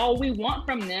 and that's all we want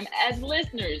from them as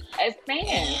listeners, as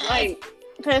fans. Like,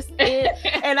 that's it.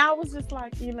 And I was just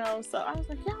like, so I was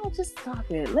like, y'all just stop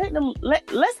it.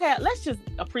 Let's just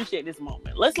appreciate this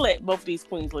moment. Let's let both these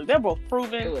queens live. They're both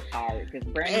proven. It was hard because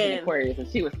Brandy's an Aquarius, and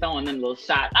she was throwing them little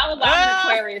shots. I'm an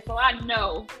Aquarius, so I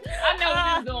know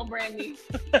what you're doing, Brandy.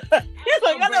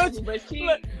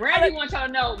 Brandy wants y'all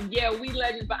to know, we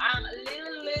legends, but I'm a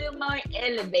little more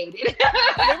elevated.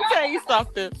 Let me tell you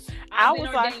something. I've been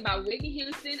ordained by Whitney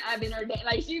Houston. I've been ordained,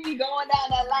 like, she be going down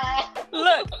that line.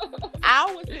 Look, I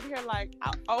was sitting here like,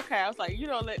 okay, I was like,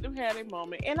 let them have their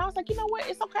moment, and I was like, you know what,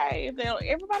 it's okay if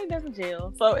everybody doesn't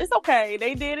jail, so it's okay.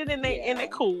 They did it, and they're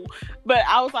cool. But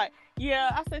I was like,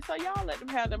 I said, so y'all let them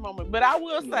have their moment. But I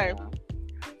will say,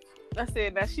 I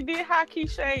said, now she did high key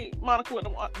shade Monica with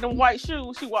them white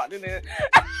shoes. She walked in there.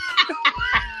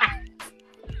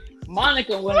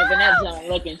 Monica went up in that joint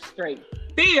looking straight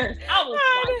fierce. I was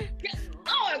like, good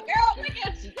Lord, girl, look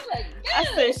at you. Like, I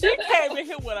said, she came in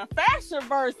here with a fashion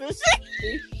verse, and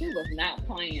she was not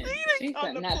playing. She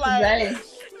said not play.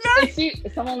 Today.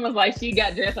 Someone was like, she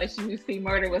got dressed like she knew C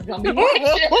Murder was gonna be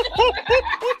watching.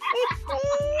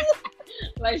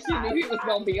 Like she knew he was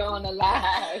gonna be on the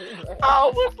live.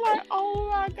 I was like, oh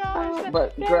my gosh.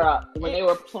 But girl, when they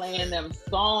were playing them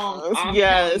songs, I'm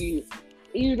telling you,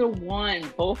 either one,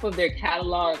 both of their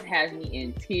catalogs has me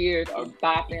in tears or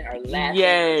bopping or laughing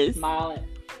or smiling.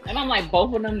 And I'm like,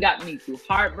 both of them got me through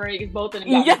heartbreaks. Both of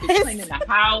them got me through cleaning the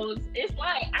house. It's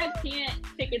like, I can't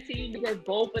pick a team because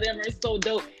both of them are so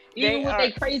dope. Even with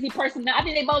their crazy personality. I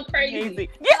think they both crazy.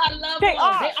 Yeah, I love them. They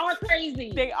are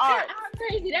crazy. They are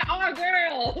crazy. They are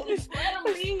girls. Let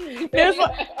them be. They're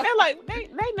like, they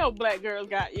know black girls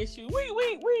got issues. We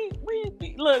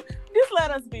look, just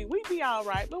let us be. We be all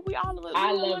right, but we all of us.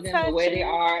 I love them the way they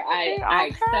are. I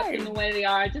accept them the way they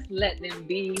are. Just let them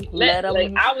be. Let them.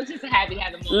 Like, I was just happy to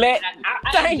have them. I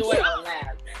enjoyed our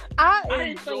laugh. I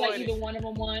didn't feel like either one of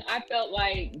them won. I felt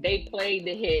like they played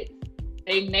the hits.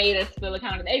 They made us feel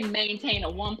accountable. They maintained a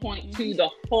 1.2 the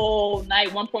whole night.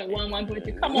 1.1,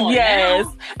 1.2. Come on,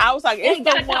 now. I was like, it's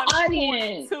got the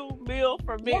audience. 1.2 mil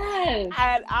for me. Yes.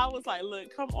 And I was like,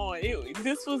 look, come on.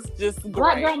 This was just great.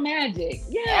 Black girl magic.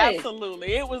 Yes,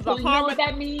 absolutely. It was so the you know what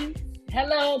that means?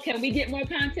 Hello, can we get more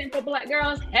content for black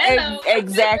girls? Hello.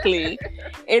 Exactly.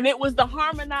 And it was the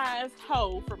harmonized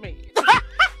hoe for me.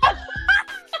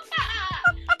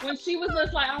 When she was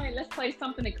just like, all right, let's play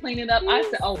something to clean it up, I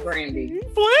said, oh, Brandy.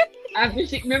 What? After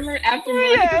Monica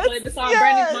played the song,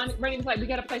 Brandy was like, we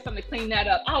got to play something to clean that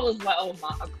up. I was like,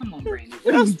 come on, Brandy.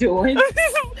 What are you doing?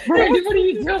 Brandy, what are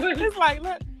you doing? It's like,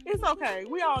 look, it's okay.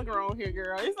 We all grown here,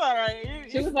 girl. It's all right.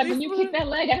 She was like, when you kicked that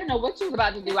leg, I didn't know what you was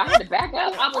about to do. I had to back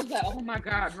up. I was like, oh my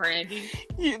God, Brandy.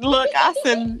 Look, I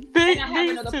said, and I have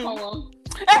another poem.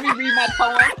 Let me read my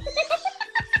poem.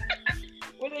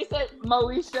 What they said,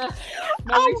 Moesha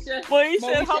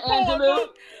Angelou.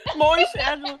 Moesha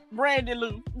Angelou, Brandon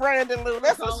Lou.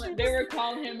 That's what they were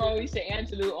calling him Moesha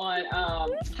Angelou on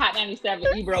Hot 97.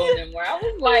 Ebro and them where I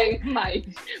was like,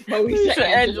 Moesha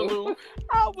Angelou.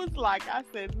 I was like,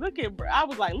 look at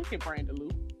Brandon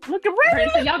Lou. Look at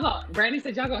Brandon. Brandy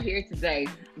said y'all gonna hear it today.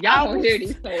 Y'all gonna hear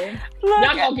these things.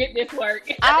 Y'all gonna get this work.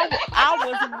 I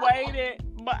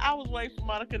was waiting for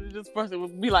Monica to just first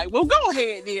be like, well, go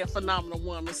ahead then, phenomenal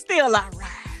woman. Still I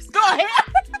rise. Go ahead.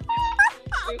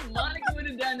 If Monica would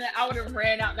have done that, I would have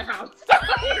ran out the house.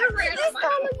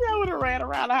 I would have ran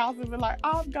around the house and been like,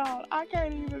 oh God, I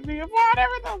can't even be a part of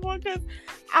everything because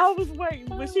I was waiting.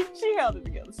 But she held it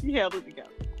together.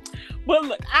 But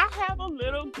look, I have a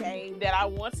little game that I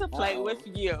want to play with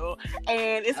you,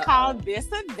 and it's called This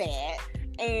or That.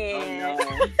 And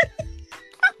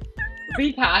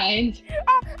be kind.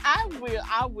 I will.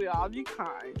 I'll be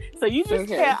kind. So you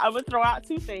just I'm gonna throw out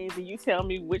two things, and you tell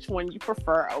me which one you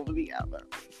prefer over the other.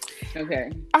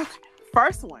 Okay.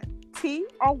 First one: tea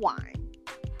or wine?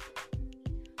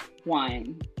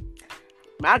 Wine.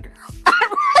 My girl.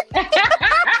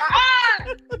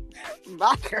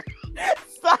 My girl.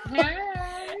 So,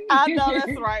 I know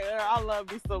that's right. I love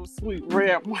me some sweet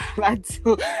red wine. I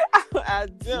do. I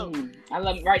do. I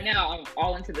love it. Right now, I'm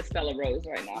all into the Stella Rose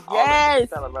right now. Yes.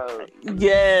 Stella Rose.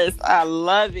 Yes, I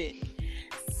love it.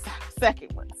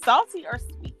 Second one, salty or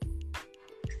sweet?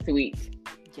 Sweet.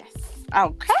 Yes.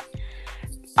 Okay.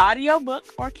 Audiobook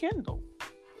or Kindle?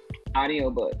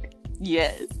 Audiobook.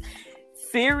 Yes.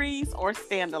 Series or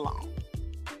standalone?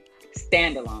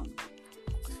 Standalone.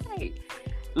 Okay.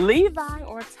 Levi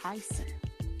or Tyson?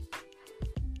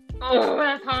 Oh,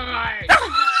 that's hard.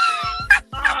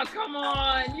 Oh, come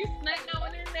on. You snuck that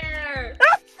one in there.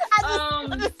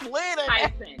 I just slid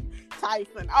it.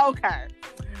 Tyson. Okay.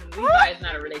 Levi is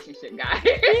not a relationship guy.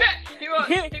 he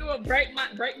will break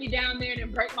me down there and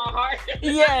then break my heart.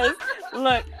 Yes.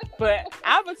 Look, but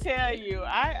I'm gonna tell you,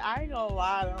 I ain't gonna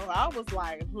lie though. I was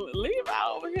like, Levi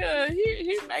over here,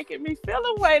 he making me feel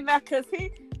away now because he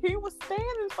was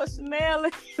standing for Chanel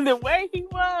the way he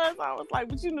was. I was like,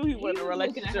 but you knew he wasn't a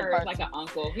relationship looking at her person. like an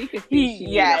uncle. He could see she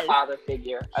needed a father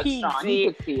figure. He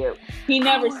could see it. He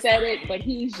never said it, but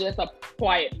he's just a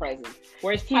quiet presence.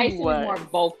 Whereas Tyson is more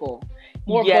vocal.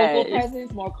 More vocal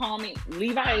presence, more calming.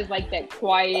 Levi is like that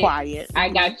quiet. I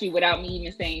got you without me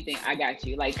even saying anything. I got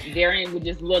you. Like Darian would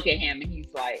just look at him and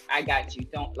he's like, I got you.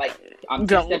 Don't like I'm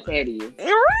 2 steps ahead of you. Right.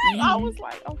 Mm-hmm. I was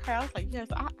like, okay. I was like, yes.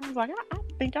 I was like, I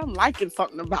think I'm liking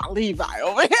something about Levi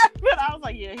over here. But I was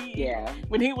like, yeah.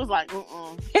 When he was like,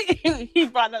 he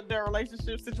brought up their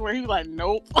relationship situation. He was like,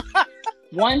 nope.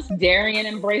 Once Darian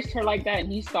embraced her like that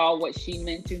and he saw what she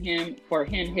meant to him, for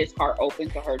him, his heart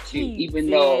opened to her too.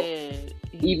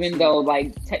 Even though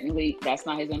like technically that's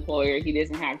not his employer, he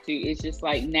doesn't have to. It's just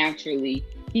like naturally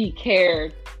he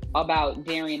cared about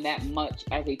Darian that much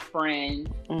as a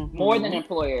friend, more than an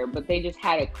employer, but they just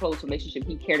had a close relationship.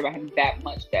 He cared about him that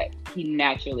much that he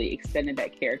naturally extended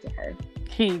that care to her.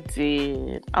 He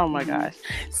did. Oh my gosh.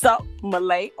 So,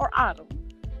 Malay or Autumn?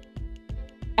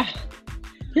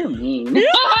 You're mean. You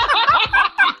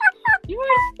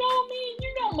are so mean. You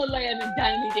know Malay hasn't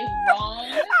done anything wrong.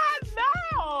 I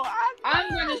know. I'm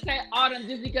going to say Autumn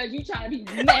just because you trying to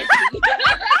be messy.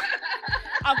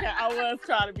 Okay, I was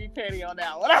trying to be petty on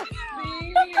that one.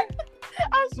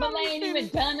 Malay ain't even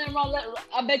done nothing wrong.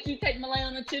 I bet you take Malay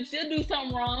on a trip, she'll do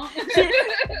something wrong.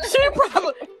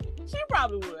 She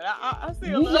probably would. I see.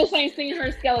 You just ain't seen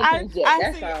her skeletons yet.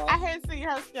 That's all. I hadn't seen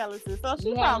her skeletons, so she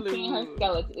you probably seen would. her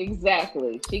skeletons.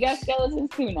 Exactly. She got skeletons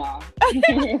too now.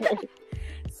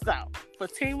 So,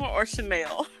 Fatima or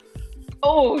Chanel?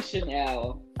 Oh,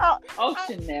 Chanel. Oh,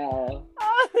 Chanel.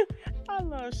 I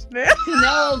love Chanel.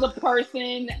 Chanel is a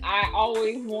person I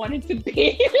always wanted to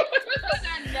be.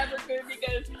 I never could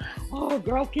because,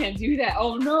 girls can't do that.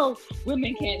 Oh no,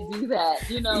 women can't do that.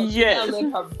 You know, yes. Chanel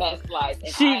lived her best life.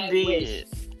 And She I did. wish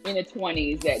in the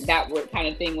 20s that kind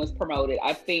of thing was promoted.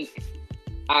 I think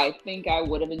I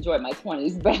would have enjoyed my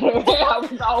 20s better. I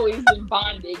was always in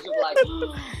bondage of like,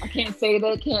 I can't say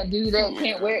that, can't do that,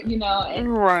 can't wear,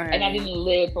 right. And I didn't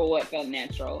live for what felt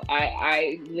natural.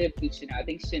 I lived through Chanel. I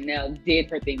think Chanel did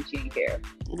her thing. She didn't care.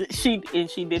 She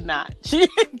did not.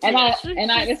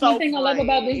 It's something I love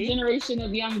about this generation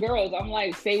of young girls. I'm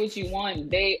like, say what you want.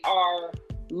 They are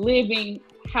living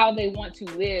how they want to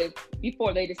live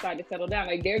before they decide to settle down.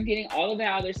 Like, they're getting all of that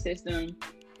out of their system.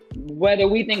 Whether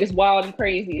we think it's wild and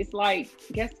crazy, it's like,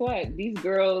 guess what? These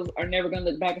girls are never going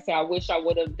to look back and say, I wish I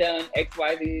would have done X,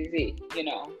 Y, Z, Z,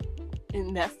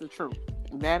 And that's the truth.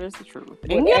 That is the truth.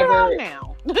 Whatever. And get it out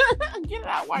now. Get it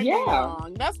out while you're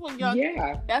young. That's what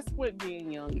That's what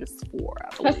being young is for.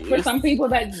 For some people,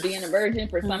 that's being a virgin.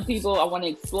 For some people, I want to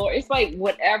explore. It's like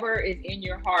whatever is in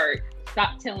your heart.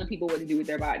 Stop telling people what to do with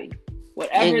their body.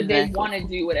 Whatever they want to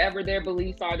do, whatever their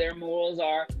beliefs are, their morals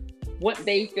are, what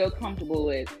they feel comfortable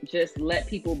with, just let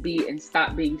people be and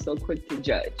stop being so quick to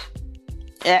judge.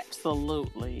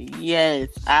 Absolutely. Yes.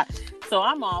 So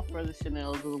I'm all for the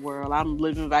Chanels of the world. I'm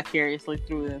living vicariously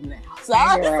through them now.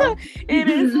 So it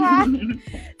is fine.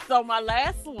 So my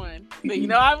last one, but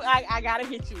I gotta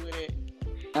hit you with it.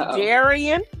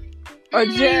 Jarian or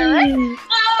Jared?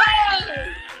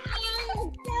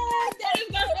 Oh, God, that is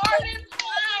the hardest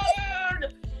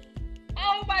word.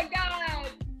 Oh my God.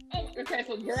 Okay,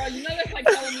 so girl, that's like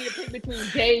telling me to pick between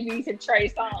Davies and Trey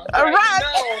Songz.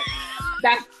 Right?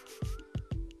 That's.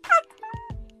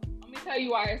 Let me tell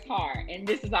you why it's hard. And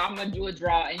this is how I'm gonna do a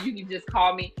draw, and you can just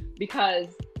call me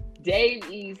because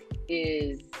Davies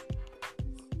is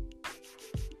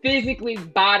physically,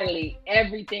 bodily,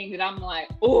 everything that I'm like,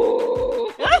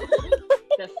 ooh,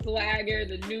 the swagger,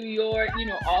 the New York,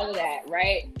 all of that,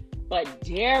 right? But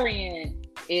Darian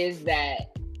is that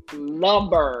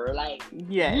lumber, like,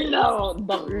 the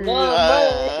lumber.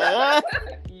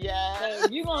 So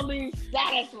you're gonna leave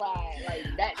satisfied, like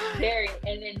that's Darian.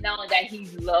 And then knowing that he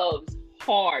loves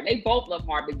hard, they both love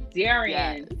hard, but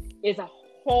Darian is a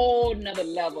whole nother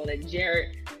level that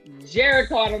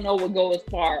Jericho, I don't know, would go as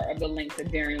far of the length that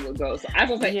Darian would go. So I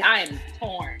was like, I am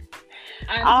torn.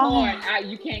 Torn.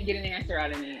 You can't get an answer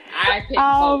out of me. I picked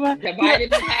both.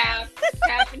 Divided in half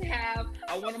and half.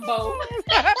 I want them both.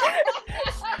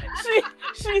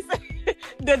 She said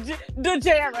the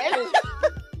Jared.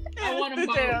 I want them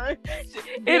both.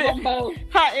 Give them both.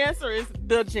 Her answer is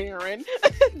the Jared.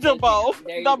 The both.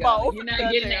 There you the go. both. You're not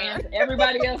getting the answer.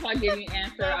 Everybody else, I'll give you an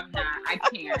answer. I'm not. I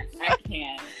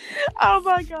can't. Oh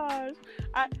my gosh.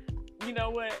 You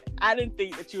know what? I didn't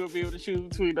think that you would be able to choose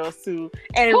between those two.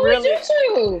 And who really, would you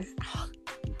choose? Oh,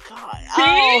 God.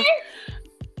 See?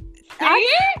 I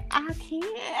can't.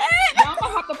 Now I'm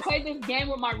gonna have to play this game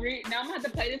with my Now I'm gonna have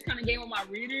to play this kind of game with my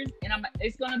readers, and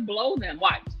it's gonna blow them.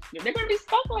 Watch, they're gonna be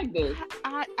stuck like this.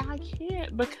 I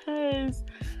can't because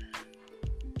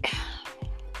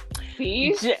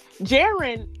See,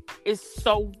 Jaren is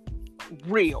so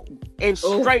real and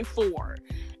straightforward,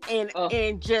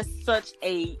 and just such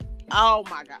a oh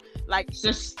my God, like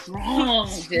just strong,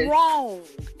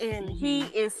 and he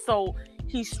is so.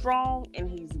 He's strong and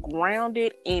he's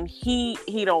grounded and he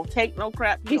don't take no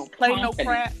crap. He don't play no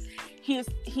crap. He's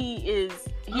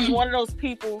one of those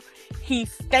people. He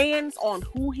stands on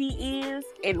who he is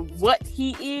and what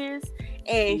he is,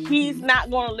 and he's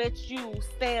not gonna let you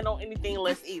stand on anything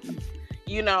less either.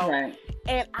 Right.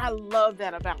 And I love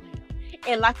that about him.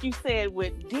 And like you said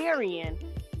with Darian,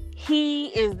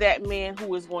 he is that man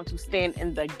who is going to stand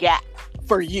in the gap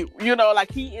for you.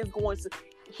 Like he is going to.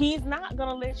 He's not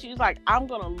gonna let you. He's like, I'm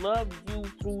gonna love you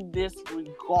through this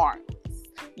regardless.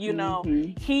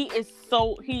 He's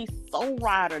so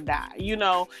ride or die.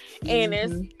 And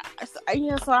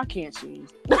it's so I can't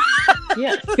choose.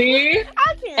 Yeah, see?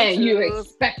 I can't And choose. you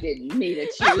expected me to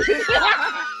choose.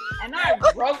 And I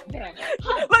wrote them.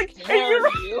 Look, and Dare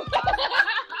you.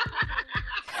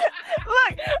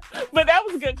 Look, but that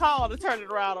was a good call to turn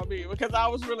it around on me because I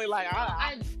was really like,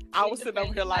 I was sitting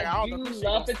over here like, I don't know.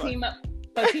 I love Fatima.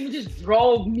 Fatima just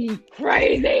drove me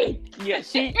crazy. Yeah,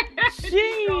 she.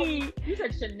 You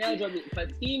said Chanel drove me.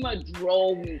 Fatima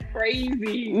drove me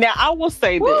crazy. Now I will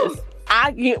say this.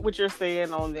 I get what you're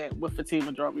saying on that with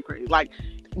Fatima drove me crazy. Like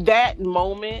that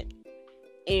moment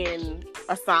in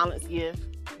A Silence Gift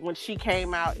when she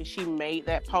came out and she made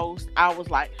that post, I was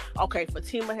like, okay,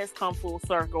 Fatima has come full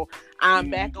circle. I'm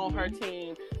back on her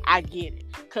team. I get it.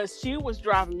 Because she was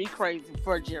driving me crazy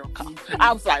for Jericho.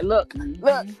 I was like, look.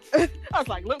 I was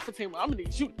like, look, Fatima, I'm going to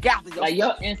need you to gather your like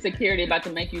stuff. Your insecurity about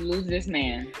to make you lose this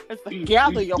man. It's like,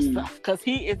 gather your stuff. Because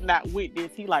he is not with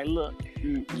this. He like, look,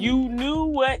 you knew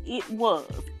what it was.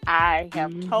 I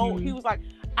have told. He was like,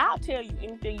 I'll tell you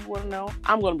anything you want to know.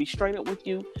 I'm going to be straight up with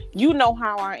you. You know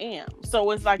how I am.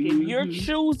 So it's like if you're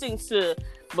choosing to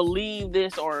believe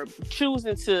this or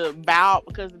choosing to bow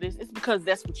because of this, it's because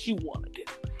that's what you want to do.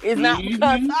 It's not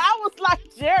because I was like,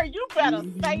 Jerry, you better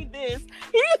say this.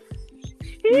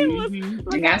 He was.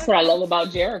 Like, and that's what I love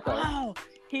about Jericho. Oh,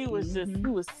 he was just. He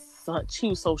was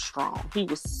so strong. He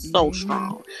was so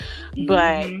strong.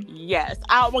 But yes,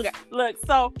 look.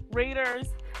 So readers,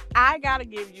 I gotta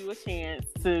give you a chance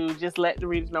to just let the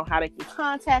readers know how they can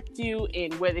contact you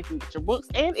and where they can get your books,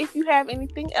 and if you have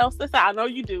anything else to say. I know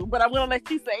you do, but I'm gonna let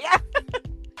you say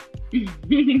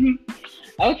it.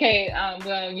 Okay,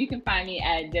 well, you can find me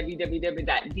at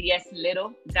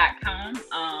www.dslittle.com.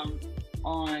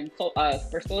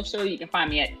 For social, you can find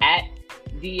me at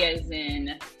D as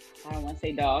in, I don't want to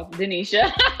say dog,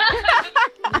 Danesha.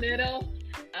 Little.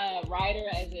 Writer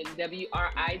as in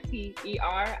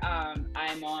WRITER.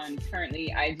 I'm on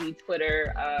currently IG,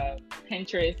 Twitter,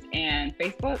 Pinterest, and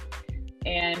Facebook.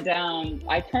 And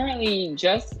I currently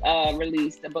just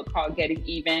released a book called Getting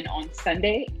Even on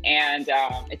Sunday, and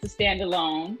it's a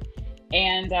standalone.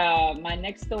 And my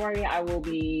next story I will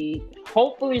be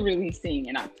hopefully releasing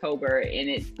in October, and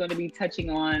it's going to be touching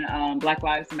on Black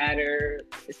Lives Matter,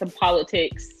 some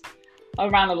politics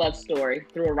around a love story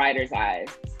through a writer's eyes.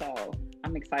 So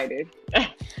I'm excited.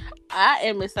 I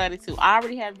am excited too. I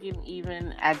already have Getting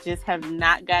Even. I just have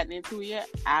not gotten into it yet.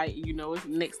 It's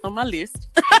next on my list.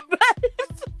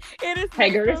 It is. Hey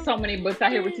girl, there's so many books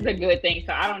out here, which is a good thing.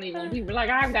 So I don't even, people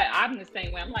like, I'm the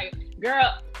same way. I'm like,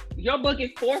 girl, your book is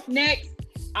fourth next.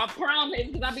 I promise,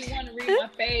 because I be wanting to read my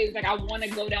faves. Like, I want to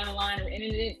go down the line, and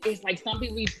it's like some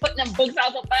people be putting them books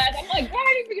out so fast. I'm like,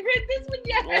 I didn't even read this one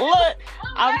yet. Look,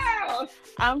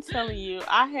 I'm telling you,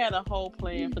 I had a whole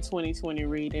plan for 2020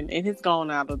 reading, and it's gone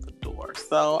out of the door.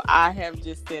 So I have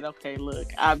just said, okay,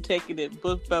 look, I'm taking it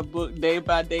book by book, day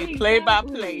by day, play by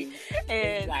play,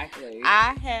 and I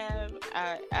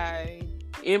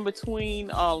in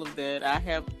between all of that, I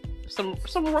have some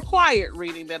required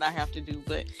reading that I have to do,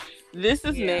 but this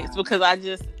is next because I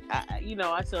tell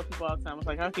people all the time, it's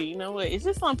like, okay, you know what? It's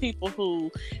just some people who,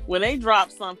 when they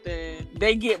drop something,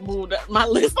 they get moved up my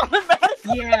list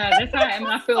automatically. Yeah, that's how I am.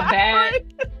 I feel bad.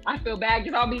 I feel bad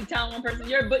because I'll be telling one person,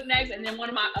 your book next, and then one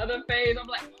of my other faves, I'm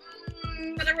like,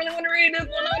 but I really want to read this one.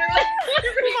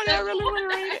 I really want to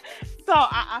read it. So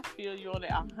I feel you on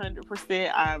that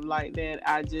 100%. I'm like that.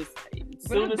 I've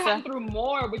gotten through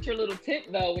more with your little tip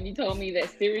though. When you told me that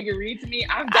Siri could read to me,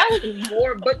 I've gotten through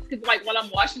more books because like when I'm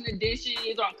washing the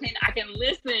dishes or I'm cleaning, I can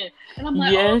listen, and I'm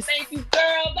like, oh, thank you,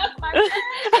 girl. That's my girl.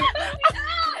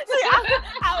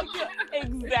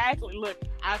 Exactly. Look,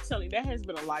 I tell you, that has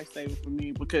been a lifesaver for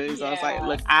me because I was like,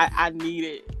 look, I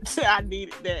needed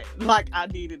that. Like I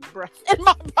needed breath in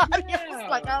my body. I was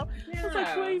like,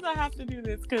 please, I have to do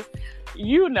this because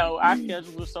our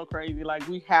schedule is so crazy. Like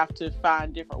we have to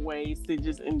find different ways to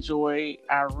just enjoy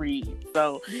our read.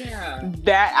 So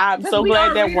that I'm so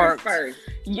glad that works. First.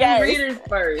 Yes, readers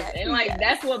first, and like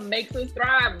that's what makes us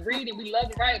thrive. Reading, we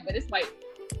love to write, but it's like,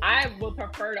 I would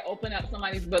prefer to open up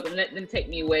somebody's book and let them take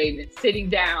me away than sitting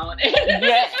down and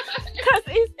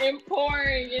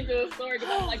pouring into a story.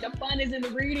 Because like the fun is in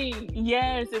the reading.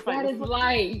 Yes, it's that is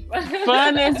life.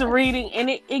 Fun is reading, and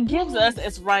it gives us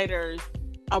as writers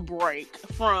a break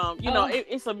from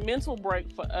it's a mental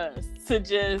break for us to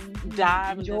just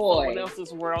dive into someone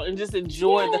else's world and just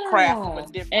enjoy the craft from a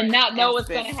different and not know what's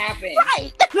gonna happen.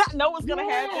 Right, not know what's gonna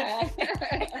happen.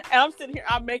 And I'm sitting here,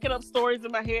 I'm making up stories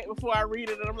in my head before I read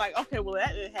it, and I'm like, okay, well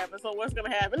that didn't happen, so what's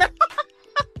gonna happen?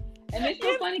 And it's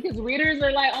so funny because readers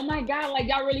are like, oh my God, like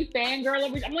y'all really fangirl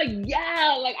over. I'm like,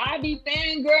 yeah, like I be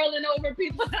fangirling over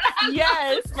people.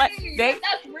 Yes, like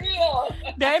that's real.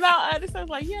 They don't understand.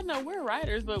 Like, yeah, no, we're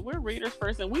writers, but we're readers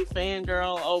first, and we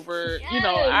fangirl over,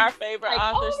 our favorite like,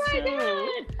 authors oh my too. God,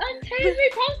 Untamed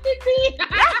reposted me.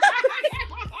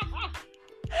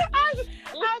 It's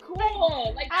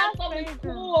cool. Like that stuff is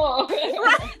cool.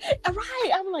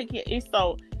 Right. I'm like, yeah, it's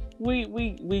so we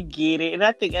get it, and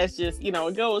I think that's just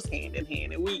it goes hand in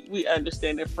hand, and we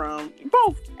understand it from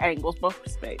both angles, both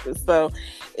perspectives. So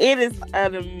it is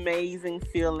an amazing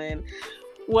feeling.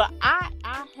 Well, I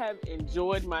have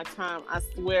enjoyed my time. I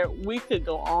swear we could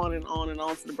go on and on and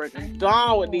on to the break of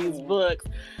dawn with these books.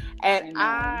 And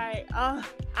I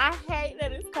hate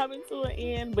that it's coming to an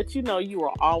end, but you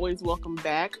are always welcome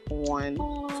back on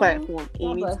platform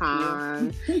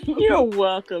anytime. You're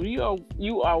welcome. You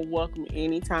are welcome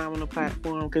anytime on the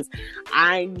platform, because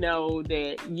I know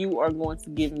that you are going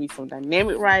to give me some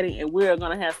dynamic writing, and we're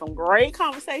going to have some great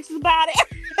conversations about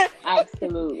it.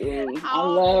 Absolutely. I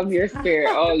love your spirit.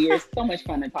 Oh, you're so much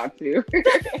fun to talk to.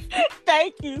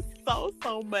 Thank you so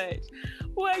much.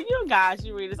 Well, you guys,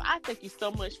 you readers, I thank you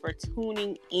so much for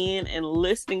tuning in and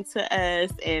listening to us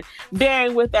and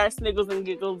bearing with our sniggles and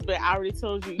giggles. But I already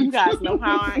told you, you guys know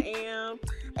how I am.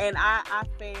 And I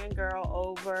fangirl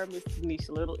over Miss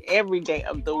Danesha Little every day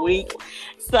of the week.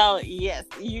 So, yes,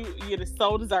 you're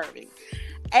so deserving.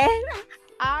 And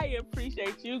I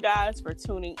appreciate you guys for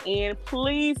tuning in.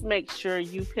 Please make sure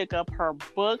you pick up her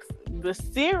books. The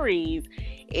series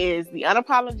is the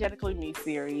Unapologetically Me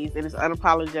series. It is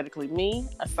Unapologetically Me,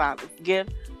 A Silence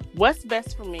Gift, What's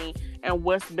Best for Me, and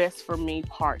What's Best for Me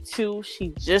Part 2.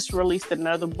 She just released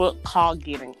another book called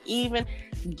Getting Even.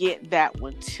 Get that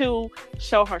one too.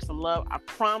 Show her some love. I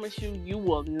promise you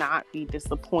will not be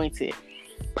disappointed.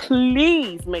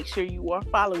 Please make sure you are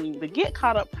following the Get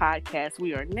Caught Up Podcast.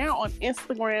 We are now on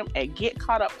Instagram at Get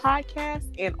Caught Up Podcast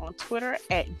and on Twitter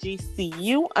at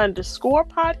GCU_podcast.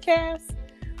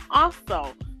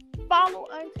 Also, follow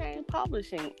Untamed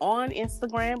Publishing on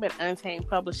Instagram at Untamed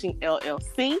Publishing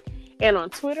LLC and on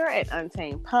Twitter at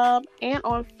Untamed Pub and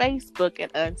on Facebook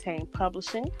at Untamed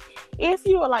Publishing. If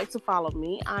you would like to follow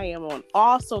me, I am on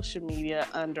all social media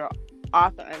under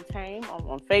Author Untamed. I'm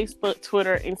on Facebook,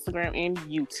 Twitter, Instagram, and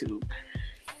YouTube.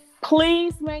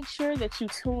 Please make sure that you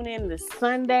tune in this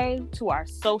Sunday to our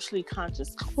Socially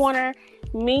Conscious Corner.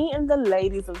 Me and the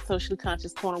ladies of Socially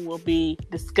Conscious Corner will be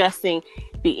discussing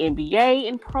the NBA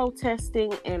and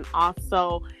protesting, and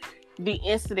also the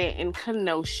incident in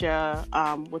Kenosha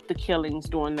with the killings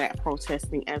during that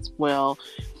protesting as well.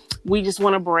 We just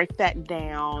want to break that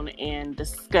down and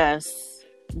discuss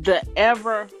the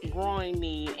ever-growing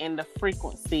need and the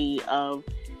frequency of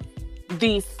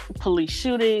these police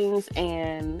shootings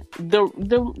and the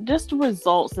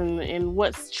results and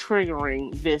what's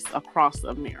triggering this across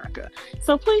America.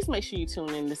 So please make sure you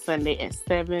tune in this Sunday at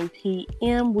 7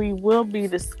 p.m. We will be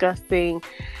discussing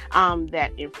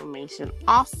that information.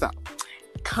 Also,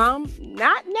 come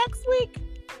not next week,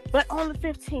 but on the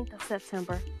 15th of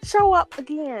September, show up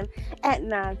again at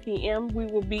 9 p.m. We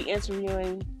will be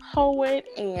interviewing poet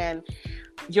and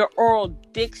your oral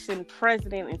diction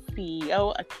president and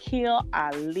CEO, Akil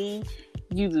Ali.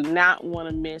 You do not want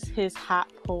to miss his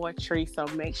hot poetry, so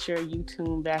make sure you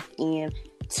tune back in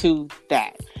to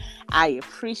that. I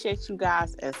appreciate you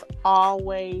guys as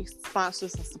always.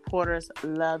 Sponsors and supporters,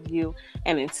 love you.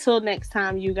 And until next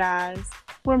time, you guys,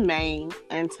 remain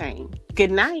untamed.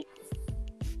 Good night.